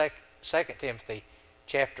 or 2 Timothy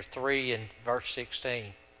chapter 3 and verse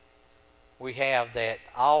 16, we have that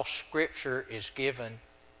all Scripture is given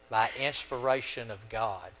by inspiration of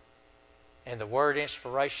God. And the word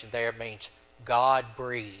inspiration there means God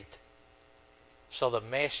breathed. So the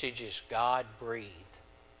message is God breathed.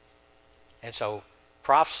 And so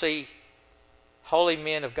prophecy, holy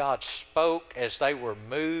men of God spoke as they were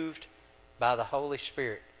moved by the Holy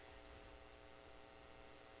Spirit.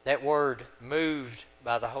 That word, moved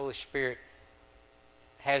by the Holy Spirit,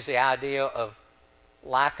 has the idea of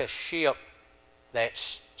like a ship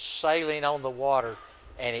that's sailing on the water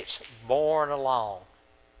and it's borne along.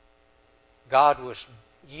 God was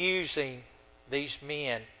using these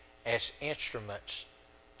men as instruments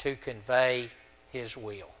to convey His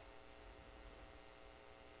will.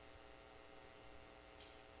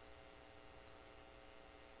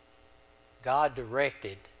 God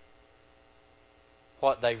directed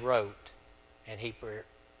what they wrote, and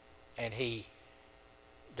He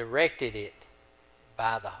directed it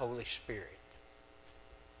by the Holy Spirit.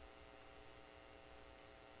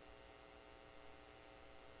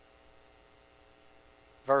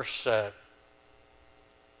 Verse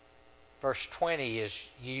 20 is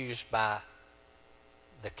used by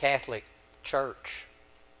the Catholic Church.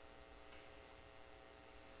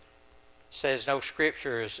 It says no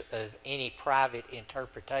Scripture is of any private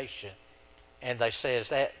interpretation, and they say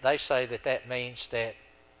that means that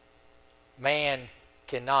man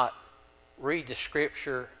cannot read the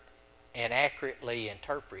Scripture and accurately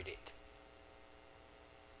interpret it.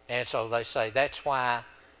 And so they say that's why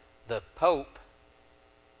the Pope,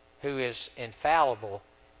 who is infallible,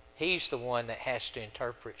 he's the one that has to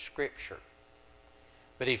interpret Scripture.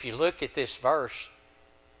 But if you look at this verse,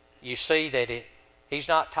 you see that he's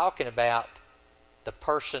not talking about the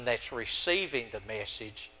person that's receiving the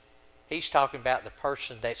message. He's talking about the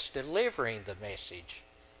person that's delivering the message.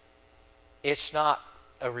 It's not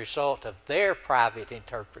a result of their private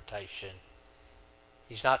interpretation.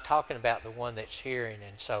 He's not talking about the one that's hearing.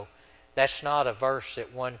 And so that's not a verse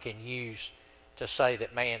that one can use to say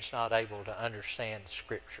that man's not able to understand the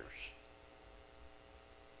Scriptures.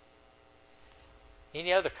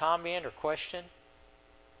 Any other comment or question?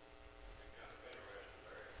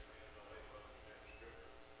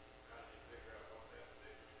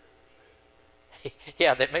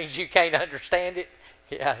 Yeah, that means you can't understand it.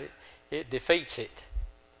 Yeah, it defeats it.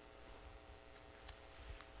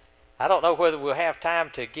 I don't know whether we'll have time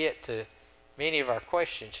to get to many of our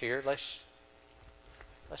questions here. Let's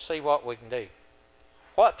see what we can do.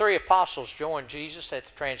 What three apostles joined Jesus at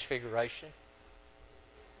the Transfiguration?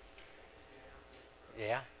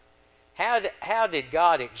 Yeah. How did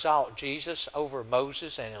God exalt Jesus over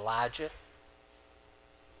Moses and Elijah?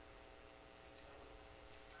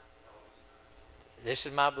 This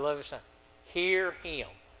is my beloved Son. Hear Him.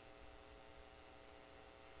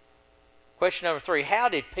 Question number 3. How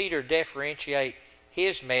did Peter differentiate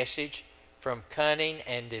his message from cunning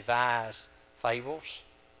and devised fables?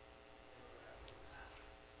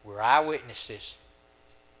 We're eyewitnesses.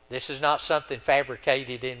 This is not something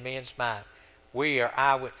fabricated in men's mind. We are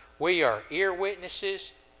eyewitnesses. We are ear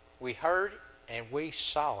witnesses. We heard and we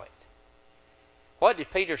saw it. What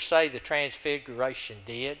did Peter say the Transfiguration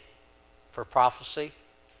did for prophecy?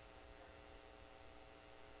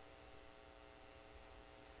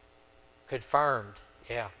 Confirmed.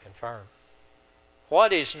 Yeah, confirmed.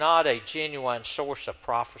 What is not a genuine source of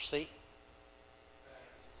prophecy?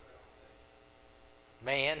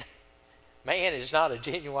 Man. Man is not a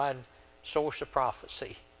genuine source of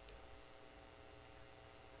prophecy.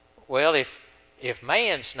 Well, if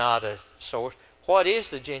man's not a source, what is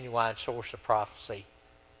the genuine source of prophecy?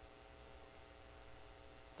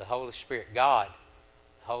 The Holy Spirit. God.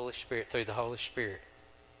 The Holy Spirit, through the Holy Spirit.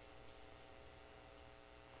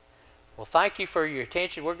 Well, thank you for your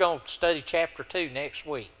attention. We're going to study chapter 2 next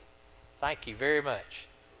week. Thank you very much.